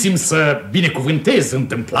 Îngăduiți-mi să binecuvântez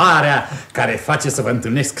întâmplarea care face să vă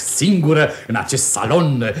întâlnesc singură în acest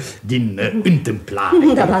salon din întâmplare.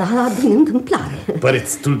 Da, din întâmplare.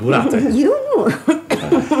 Păreți tulburată. Eu nu.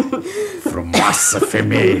 Frumoasă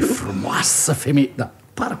femeie, da,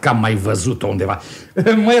 parcă am mai văzut-o undeva.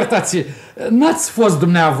 Mă iertați, n-ați fost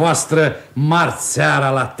dumneavoastră marți seara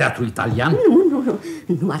la Teatrul Italian?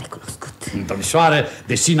 Nu m-a recunoscut. Domnișoară,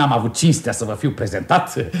 deși n-am avut cinstea să vă fiu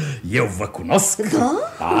prezentat, eu vă cunosc.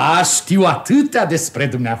 Da, știu atâtea despre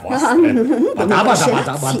dumneavoastră.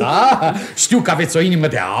 Da. Știu că aveți o inimă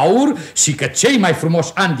de aur și că cei mai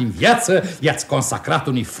frumoși ani din viață i-ați consacrat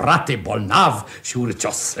unui frate bolnav și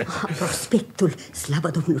urcios. Prospectul, slavă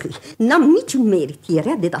Domnului, n-am niciun merit,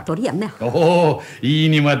 era de datoria mea.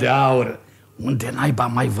 Inimă de aur, unde naiba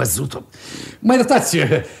am mai văzut-o? Mă iertați,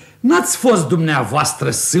 n-ați fost dumneavoastră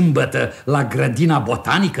sâmbătă la grădina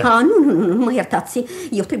botanică? Nu, mă iertați,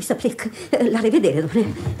 eu trebuie să plec. La revedere,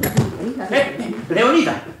 domnule.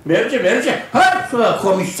 Leonida, merge. Hai,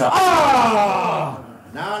 comisar.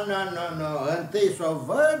 Nu, întâi să o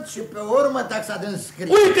văd și pe urmă taxa de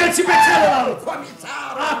înscriere. Uite-ți pe celălalt,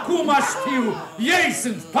 comisar! Acum știu, ei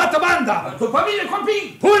sunt toată banda! După mine, copii!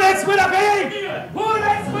 Puneți mâna pe ei!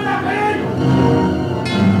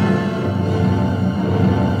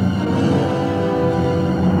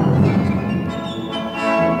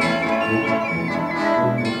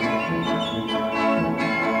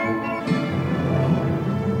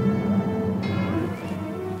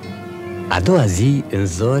 A doua zi, în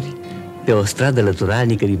zori, pe o stradă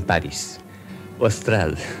lăturalnică din Paris. O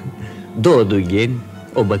stradă, 2 dugheni,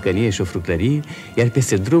 o băcănie și o fructărie, iar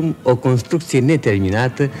peste drum o construcție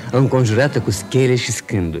neterminată, înconjurată cu schele și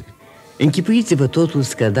scânduri. Închipuiți-vă totul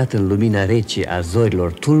scăldat în lumina rece a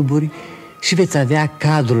zorilor tulburi și veți avea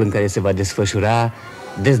cadrul în care se va desfășura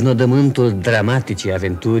deznodământul dramaticii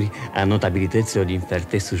aventuri a notabilităților din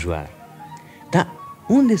Ferté-Sujoar. Dar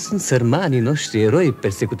unde sunt sărmanii noștri eroi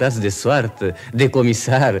persecutați de soartă, de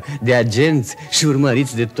comisar, de agenți și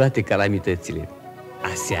urmăriți de toate calamitățile?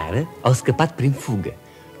 Aseară au scăpat prin fugă.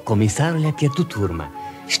 Comisarul le-a pierdut urma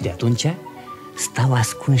și de atunci stau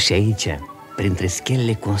ascunși aici, printre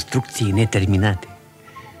schelele construcției neterminate.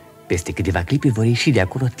 Peste câteva clipe vor ieși de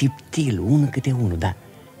acolo tiptil, unul câte unul, dar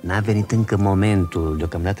n-a venit încă momentul,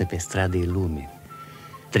 deocamdată pe stradă e lume.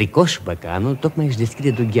 Tricoș Băcanul tocmai își deschide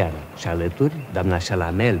dugheara și alături, doamna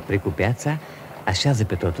Șalamel, precupeața, așează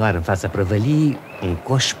pe trotuar în fața prăvăliei un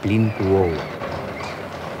coș plin cu ouă.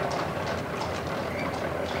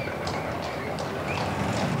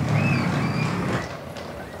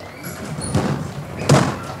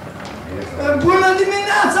 Bună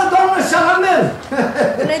dimineața, doamnă Șalamel!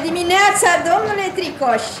 Bună dimineața, domnule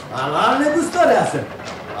Tricoș! Alar negustoreasă!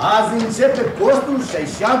 Azi începe postul și ai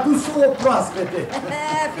și adus o proaspete.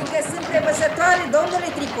 Fiindcă sunt prevăzătoare, domnule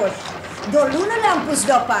Tricoș. De o lună le-am pus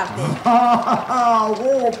deoparte.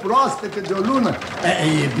 O proaspete de o lună.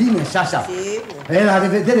 E bine și așa. La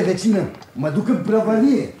revedere, vecină. Mă duc în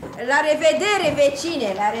prăvălie. La revedere, vecine,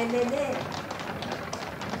 la revedere.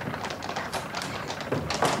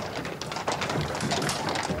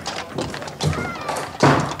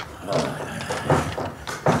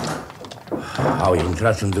 Au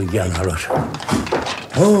intrat în dugheana lor.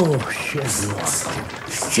 Oh, ce frumos!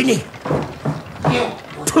 Cine-i? Eu!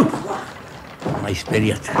 M-ai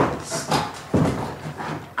speriat.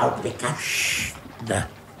 Au plecat? Da.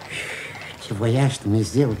 Ce voiași,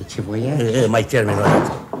 Dumnezeule, ce voiași? Mai termin o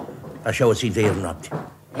dată. Așa o țin de ieri noapte.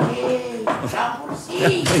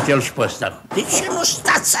 Champbourcy! Uite-l și pe ăsta. De ce nu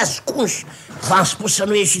stați ascunși? V-am spus să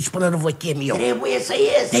nu ieșiți până nu vă chem eu. Trebuie să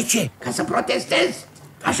ies. De ce? Ca să protestez.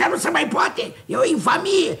 Așa nu se mai poate. E o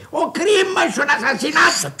infamie, o crimă și un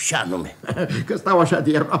asasinat. Și anume? Că stau așa de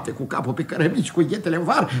ieri noapte cu capul pe cărămici, cu ghetele în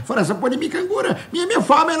var, fără să pun nimic în gură. Mie mi-e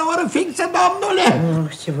foame la oră fixă, domnule.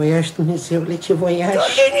 Ce voiași, Dumnezeule, ce voiași.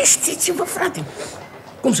 Liniștiți-vă, frate.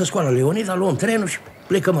 Cum să scoală Leonida, luăm trenul și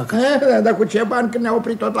plecăm acasă. Dar cu ce bani când ne-a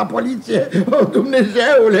oprit tot la poliție? Oh,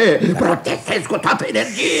 Dumnezeule, protestez cu toată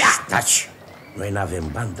energia. Taci. Noi n-avem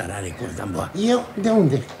bani, dar are Cordenbois. Eu? De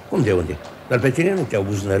unde? Cum de unde? Dar pe tine nu te-au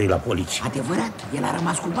buznărit la poliție. Adevărat, el a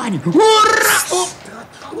rămas cu banii. Ura!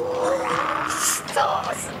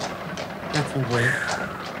 Dați-mi voie.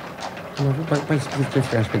 Am avut 14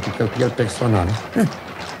 franci pentru cheltuiel personal.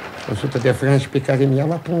 100 de franci pe care mi-a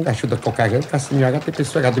luat pungașul de cocarel ca să mi arate pe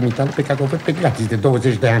sora dumitale pe care o văd pe gratis de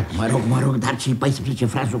 20 de ani. Mă rog, dar cei 14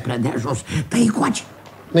 franci nu prea dea jos. Tăi coace.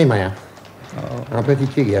 Nu-i mai am. Am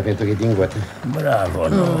plătit chiria pentru că din gotă. Bravo,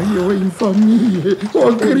 nu. E o infamie, o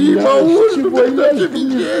crimă, ce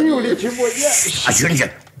voiași, ce voiași.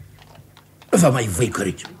 Ajunge! Vă mai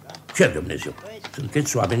văicăriți. Ce Dumnezeu?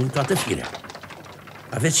 Sunteți oameni în toată firea.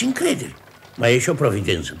 Aveți încredere. Mai e și o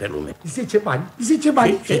providență pe lume. 10 bani, 10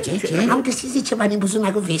 bani. Ce? Am găsit 10 bani în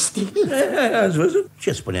buzunarul vestii. Ați văzut?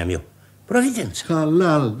 Ce spuneam eu? Providență.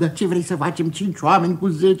 Halal, dar ce vrei să facem 5 oameni cu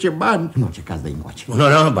 10 bani? În orice caz dă-i încoace.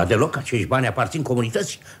 Nu, ba deloc, acești bani aparțin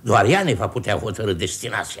comunității. Doar ea ne va putea hotărâ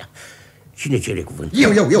destinația. Cine cere cuvânt?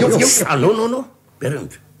 Eu. Nu. Pe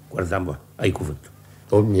rând. Cordenbois, ai cuvânt.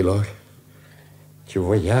 Domnilor, ce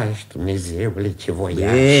voiași, Dumnezeule, ce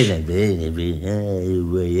voiași. Bine.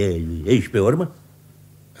 Ești pe urmă?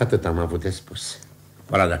 Atât am avut de spus.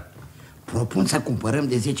 Colladan. Propun să cumpărăm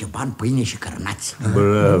de 10 bani pâine și cărnați.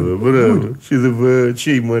 Bravo. Și după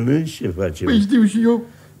ce-i mănânci, ce facem? Păi știu și eu.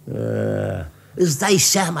 Îți dai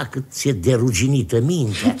seama cât ți-e deruginită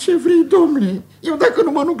mintea. Ce vrei, domnule? Eu dacă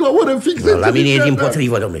nu mănânc la oră fixă... La mine e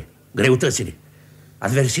dimpotrivă, domnule. Greutățile,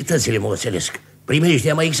 adversitățile mă oțelesc.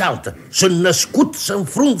 Primejdea mă exaltă. Sunt născut să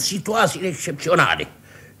înfrunt situațiile excepționale.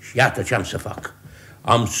 Și iată ce am să fac.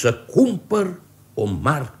 Am să cumpăr o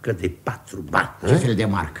marcă de 4 bani. Ce fel de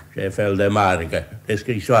marcă? Ce fel de marcă? De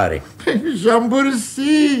scrisoare.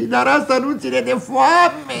 Champbourcy, dar asta nu ține de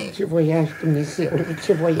foame. Ce voiași, Dumnezeu,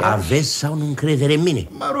 ce voiași. Aveți sau nu încredere în mine?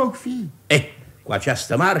 Mă rog, fi. Cu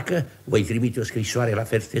această marcă voi trimite o scrisoare la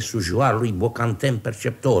Ferté-Sujoar lui Bocantin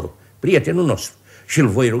perceptorul, prietenul nostru, și îl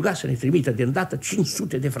voi ruga să ne trimită de îndată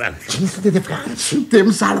 500 de franci. 500 de franci?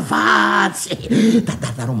 Suntem salvați!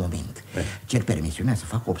 Dar un moment. Cer permisiunea să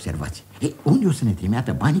fac o observație. Unde o să ne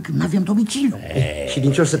trimeată banii când nu avem domiciliu? Și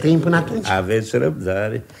din ce o să trăim până atunci? Aveți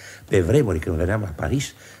răbdare. Pe vremuri când veneam la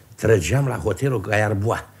Paris, trăgeam la hotelul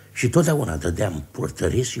Gărdescu Și totdeauna dădeam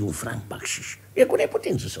purtăresii un franc bacșiș. E cu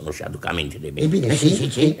neputință să nu-și aduc aminte de mine. E bine,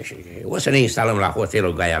 și? O să ne instalăm la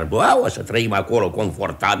hotelul Gaiarbois, o să trăim acolo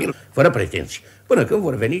confortabil, fără pretenții, până când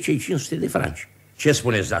vor veni cei 500 de franci. Ce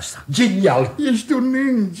spuneți de asta? Genial! Ești un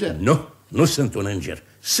înger! Nu sunt un înger.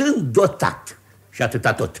 Sunt dotat. Și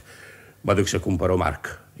atâta tot. Mă duc să cumpăr o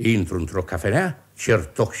marcă. Intru într-o cafenea, cer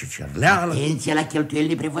toc și cerneală. Atenție la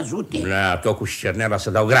cheltuielile prevăzute. Da, tocul și cerneala să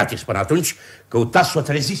dau gratis până atunci. Căutați să o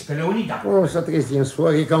treziți pe Leonida. O să trezi în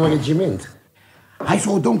soare ca un regiment. Hai să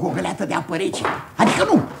o dăm cu o găleată de apă rece. Adică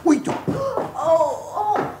nu, uite-o.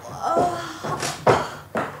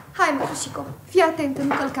 Hai, mătușico, fii atentă,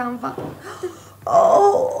 nu călca în van.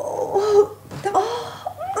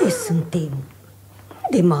 Unde suntem?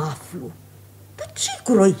 Unde mă aflu? Dar ce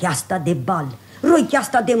cu roichea asta de bal? Roichea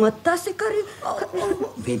asta de mătase care...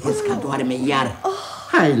 Vedeți că doarme iar.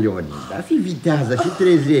 Hai, Leonida, fii vitează și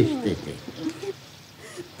trezește-te.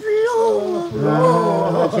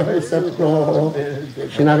 Plouă! Ce vrei să plouă?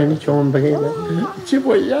 Și n-are nicio umbrelă. Ce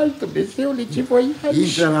voiai, Dumnezeule, ce voiai?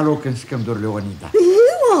 Intră la loc în scânduri, Leonida.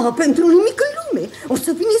 Eu, pentru nimic în lume. O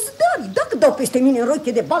să vine zdarii. Dacă dau peste mine în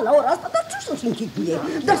roche de bal la ora asta, dar ce să-și închipuie?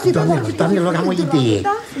 Doamnelor, am o idee.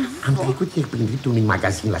 Am trecut ieri prin dreptul unui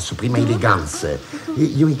magazin la suprema eleganță.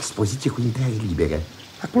 E o expoziție cu intrare liberă.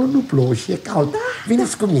 Acolo nu plouă și e cald.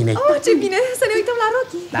 Veniți cu mine. Ce bine, să ne uităm la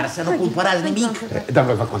rochii. Dar să nu cumpărați nimic.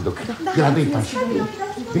 Doamnă, vă conduc. De la 2 pași.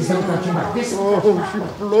 Vezi să nu tragem mai. Și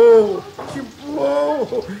plouă, și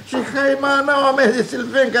plouă. Și haimanaua mea de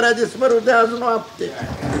Sylvain care a dispărut de azi noapte.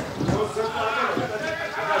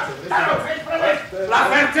 La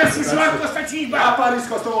francez și la costă 5 bani. La Paris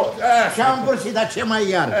costă 8. Champbourcy, dar ce mai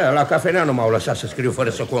iar? La cafenea nu m-au lăsat să scriu fără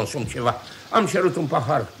să consum ceva. Am cerut un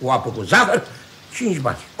pahar cu apă cu zahăr, 5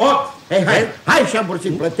 bani. 8! Hai, Champbourcy,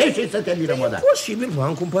 plătește și să te lirăm odată. Posibil,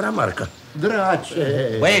 v-am cumpărat marcă.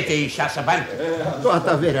 Drace! Băiete, e 6 bani.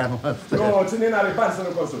 Toată averea noastră. Nu, cine n-are bani să nu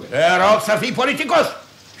consume. Te rog să fii politicos.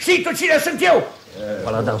 Știi tu cine sunt eu?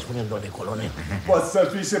 Colladan, spune-mi, doamne colonel. Poți să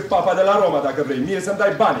fii și papa de la Roma, dacă vrei. Mie să-mi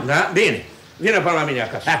dai bani. Da, bine. Vine până la mine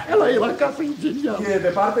acasă. Ăla e la casă, e genial. E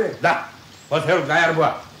departe? Da. Hotelul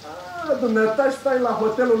Gaiarbois. Dumneata stai la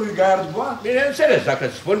hotelul lui Gaiarbois? Bineînțeles,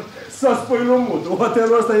 dacă-ți spun. Să spui lui Mutu.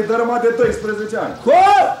 Hotelul ăsta e dărâmat de 12 ani.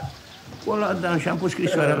 Colladan, și-am pus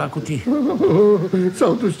scrisoarea la cutie.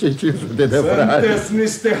 S-au dus cei 500 de frați. Sunteți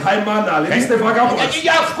niște haimanale, niște vagabonzi.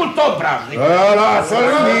 Ia ascult-o, bravnic. Lasă-l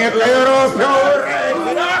mie, că e rău pe urechi.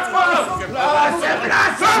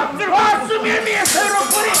 Lasă-mi mie să-i rog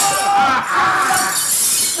părinți.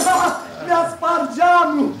 Mi-a spart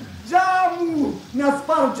geamul. Geamul! Mi-a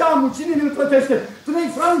spart geamul. Cine mi-l plătește? 3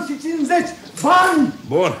 franci și 50. Bani!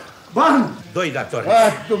 Bun. Bani! 2 datori.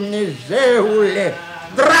 Dumnezeule!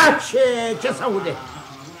 Drace! Ce s-aude?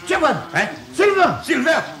 Ce văd? Sylvain!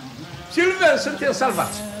 Sylvain, suntem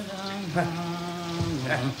salvați.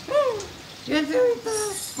 Uite,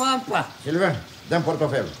 papa. Sylvain, dă-mi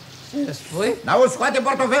portofelul. Ce spui? N-auzi, scoate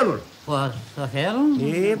portofelul.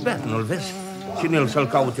 Portofelul? E, bă, nu-l vezi? Ține-l să-l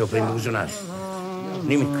caut eu prin buzunar.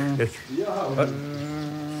 Nimic. Deci.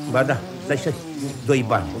 Ba da, stai. 2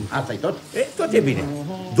 bani. Asta-i tot? Tot e bine.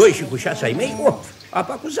 2 și cu 6 ai mei, 8.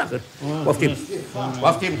 Apa cu zahăr. Poftim.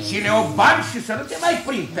 Poftim, ține-o bani și să nu te mai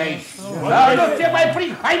prind pe aici. Nu te mai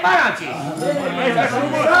prind, hai marații!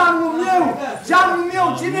 Geamul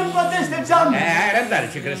meu, cine îmi plătește geamul? Ai răbdare,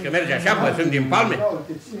 ce crezi că merge așa, bătând din palme?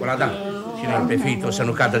 Colladan, ține-l pe fiitul să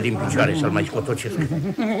nu cadă din picioare, să-l mai scotocesc.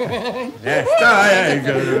 Stai,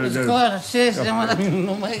 Scorsese-mă,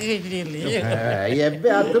 nu mă gândile. E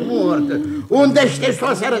beat mort. Unde știi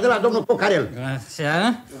o seară de la domnul Cocarel?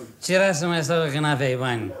 Seara? Ce era să mai stau când aveai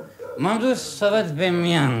bani? M-am dus să văd pe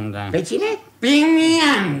Mianda. Pe cine? Pe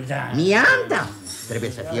Mianda. Mianda?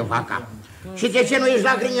 Trebuie să fie vaca. Și de ce nu ești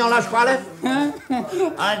la Grignon la școală?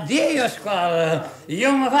 Adio școală,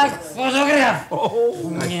 eu mă fac fotograf.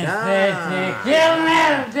 Este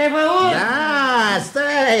chelner de băut. Da,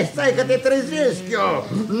 stai că te trezesc eu.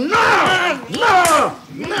 Nu!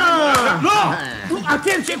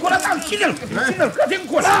 Atenție, Colladan, ține-l, cade-n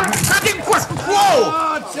coas, cade-n coas.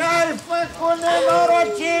 Ce-ai făcut,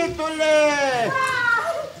 nenorocitule?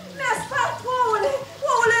 Mi-a spart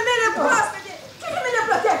ouăle mele proaspete. Cine mi le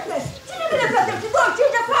plătește? Cine mi le plătește?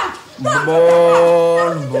 25 de franci!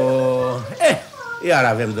 Bun. Iar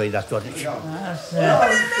avem 2 datornici.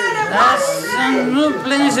 Lasă, nu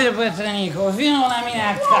plânge, bătrânică, vină la mine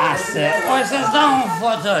acasă. O să-ți dau un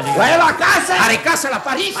fotoliu. La el acasă? Are casă la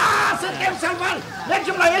Paris? Suntem Sylvain!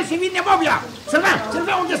 Mergem la el și vine mobila! Sylvain,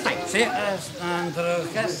 unde stai? Și asta, într-o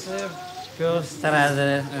casă pe o stradă.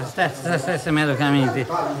 Stai să-mi aduc aminte.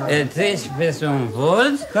 Treci peste un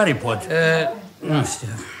pod. Care pod? Nu știu.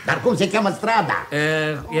 Dar cum se cheamă strada?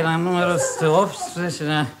 E la numărul 118,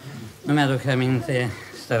 dar nu mi-aduc aminte.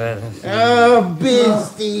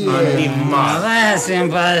 Bestie! Animal! Lasă-mi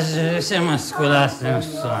pace, ce mă sculați în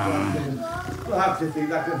somn.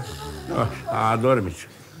 Adormiți.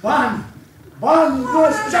 Bani! Bani,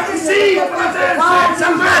 Ce-am găsit, frate!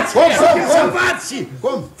 Salvați!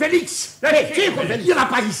 Cum? Felix! Ce-i cu Felix? E la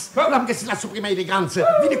Paris. L-am găsit la suprema eleganță.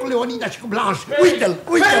 Vine cu Leonida și cu Blanche. Uite-l,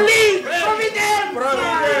 uite-l! Felix!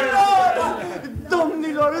 Provident!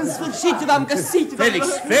 Domnilor, în sfârșit l-am găsit!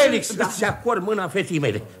 Felix, îți acord mâna fetii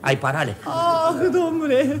mele. Ai parale? Ah,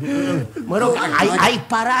 domnule! Mă rog, ai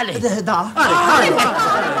parale? Da.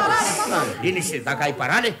 Liniște, dacă ai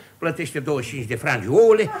parale, plătește 25 de franci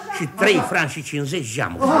ouăle și 3 franci și 50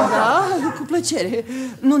 geamuri. Da, cu plăcere.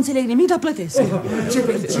 Nu înțeleg nimic, dar plătesc. Ce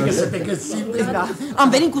fericire să te găsim. Da. Am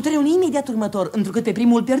venit cu trenul imediat următor, întrucât pe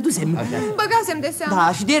primul pierdusem. Băgasem de seamă.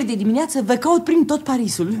 Da, și de ieri de dimineață vă caut prin tot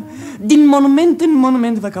Parisul. Din monument în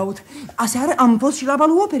monument vă caut. Aseară am fost și la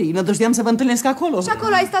balul operei. Nădăjdeam să vă întâlnesc acolo. Și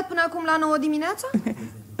acolo ai stat până acum la 9 dimineața?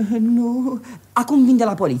 Nu, acum vin de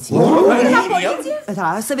la poliție. La poliție?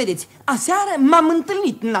 Da, să vedeți. Aseară m-am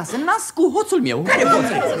întâlnit nas în nas cu hoțul meu. Care hoț?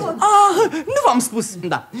 Nu v-am spus,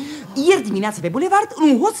 da. Ieri dimineață pe bulevard,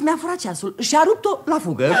 un hoț mi-a furat ceasul și a rupt-o la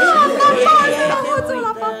fugă.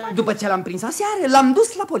 După ce l-am prins aseară, l-am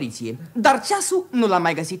dus la poliție. Dar ceasul nu l-am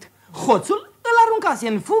mai găsit. Hoțul îl aruncase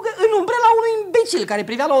în fugă în umbrela unui imbecil care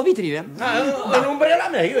privea la o vitrină. În umbrela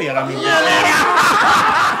mea, eu eram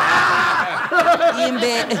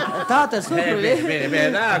Tată, sufrule. Bine,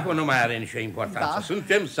 da, acum nu mai are nicio importanță.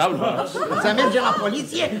 Suntem salvați. Să mergem la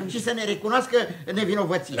poliție și să ne recunoască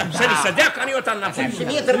nevinovăția. Să ni se dea Caniota înapoi. Și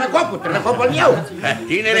mie târnăcopul meu.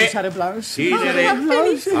 Tinere,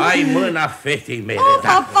 ai mâna fetei mele.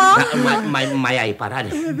 Mai ai parale?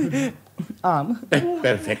 Am.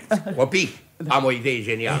 Perfect. Copii, am o idee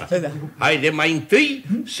genială. Haide mai întâi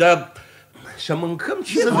să mâncăm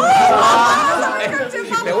ceva.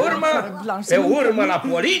 Și pe urmă la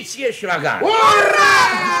poliție și la gard. Ura!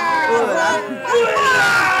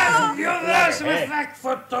 Eu vreau să mă fac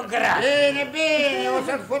fotograf. Bine, o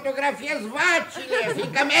să-ți fotografiez vacile,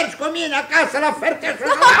 fiindcă mergi cu mine acasă la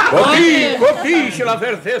Ferteșul. Copii și la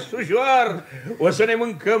Ferteșul Joar. O să ne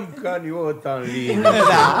mâncăm Caniota în linie.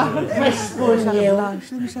 Da. Mă spun eu,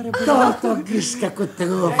 tot o gâscă cu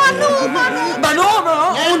trufe. Ba nu,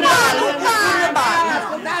 un bal.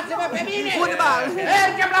 Ascultați-vă pe mine. Un bal.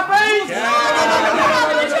 Mergem la Paris.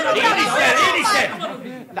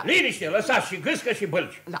 Liniște, lăsați și gâscă și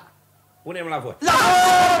bălci. Da. Punem la vot. La,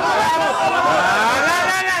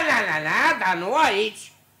 dar nu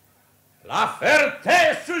aici. La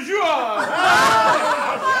Ferteșul Joar.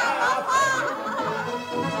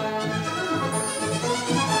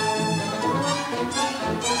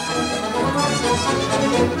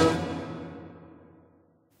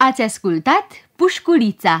 Ați ascultat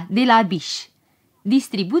Pușculița de la Labiche.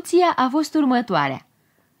 Distribuția a fost următoarea: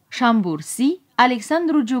 Champbourcy,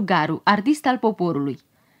 Alexandru Giugaru, artist al poporului;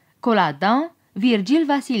 Colladan, Virgil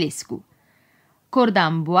Vasilescu;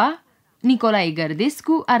 Cordenbois, Nicolae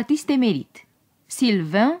Gărdescu, artist emerit;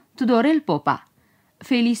 Sylvain, Tudorel Popa;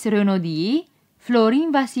 Félix Renaudier, Florin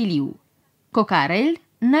Vasiliu; Cocarel,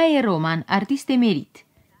 Nae Roman, artist emerit;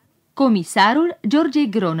 Comisarul, George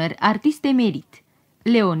Groner, artist emerit;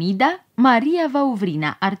 Leonida, Maria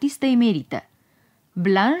Vauvrina, artistă emerită;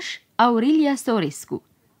 Blanche, Aurelia Sorescu;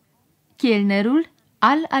 Chelnerul,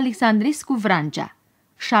 Al Alexandrescu Vrancea;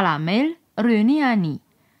 Șalamel, René Ani;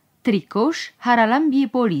 Tricoș, Haralambie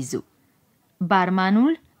Polizu;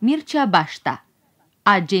 Barmanul, Mircea Bașta;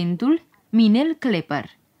 Agentul, Minel Klepper;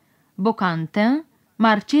 Bocantin,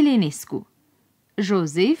 Marcel Enescu;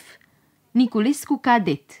 Joseph, Niculescu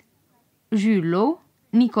Cadet; Julot,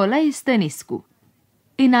 Nicolae Stănescu.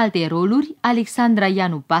 În alte roluri, Alexandra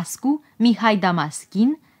Ianu Pascu, Mihai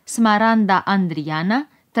Damaschin, Smaranda Andriana,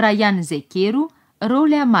 Traian Zecheru,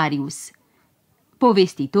 Rolea Marius.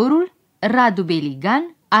 Povestitorul, Radu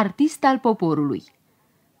Beligan, artist al poporului.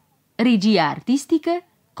 Regia artistică,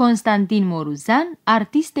 Constantin Moruzan,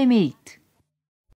 artist emerit.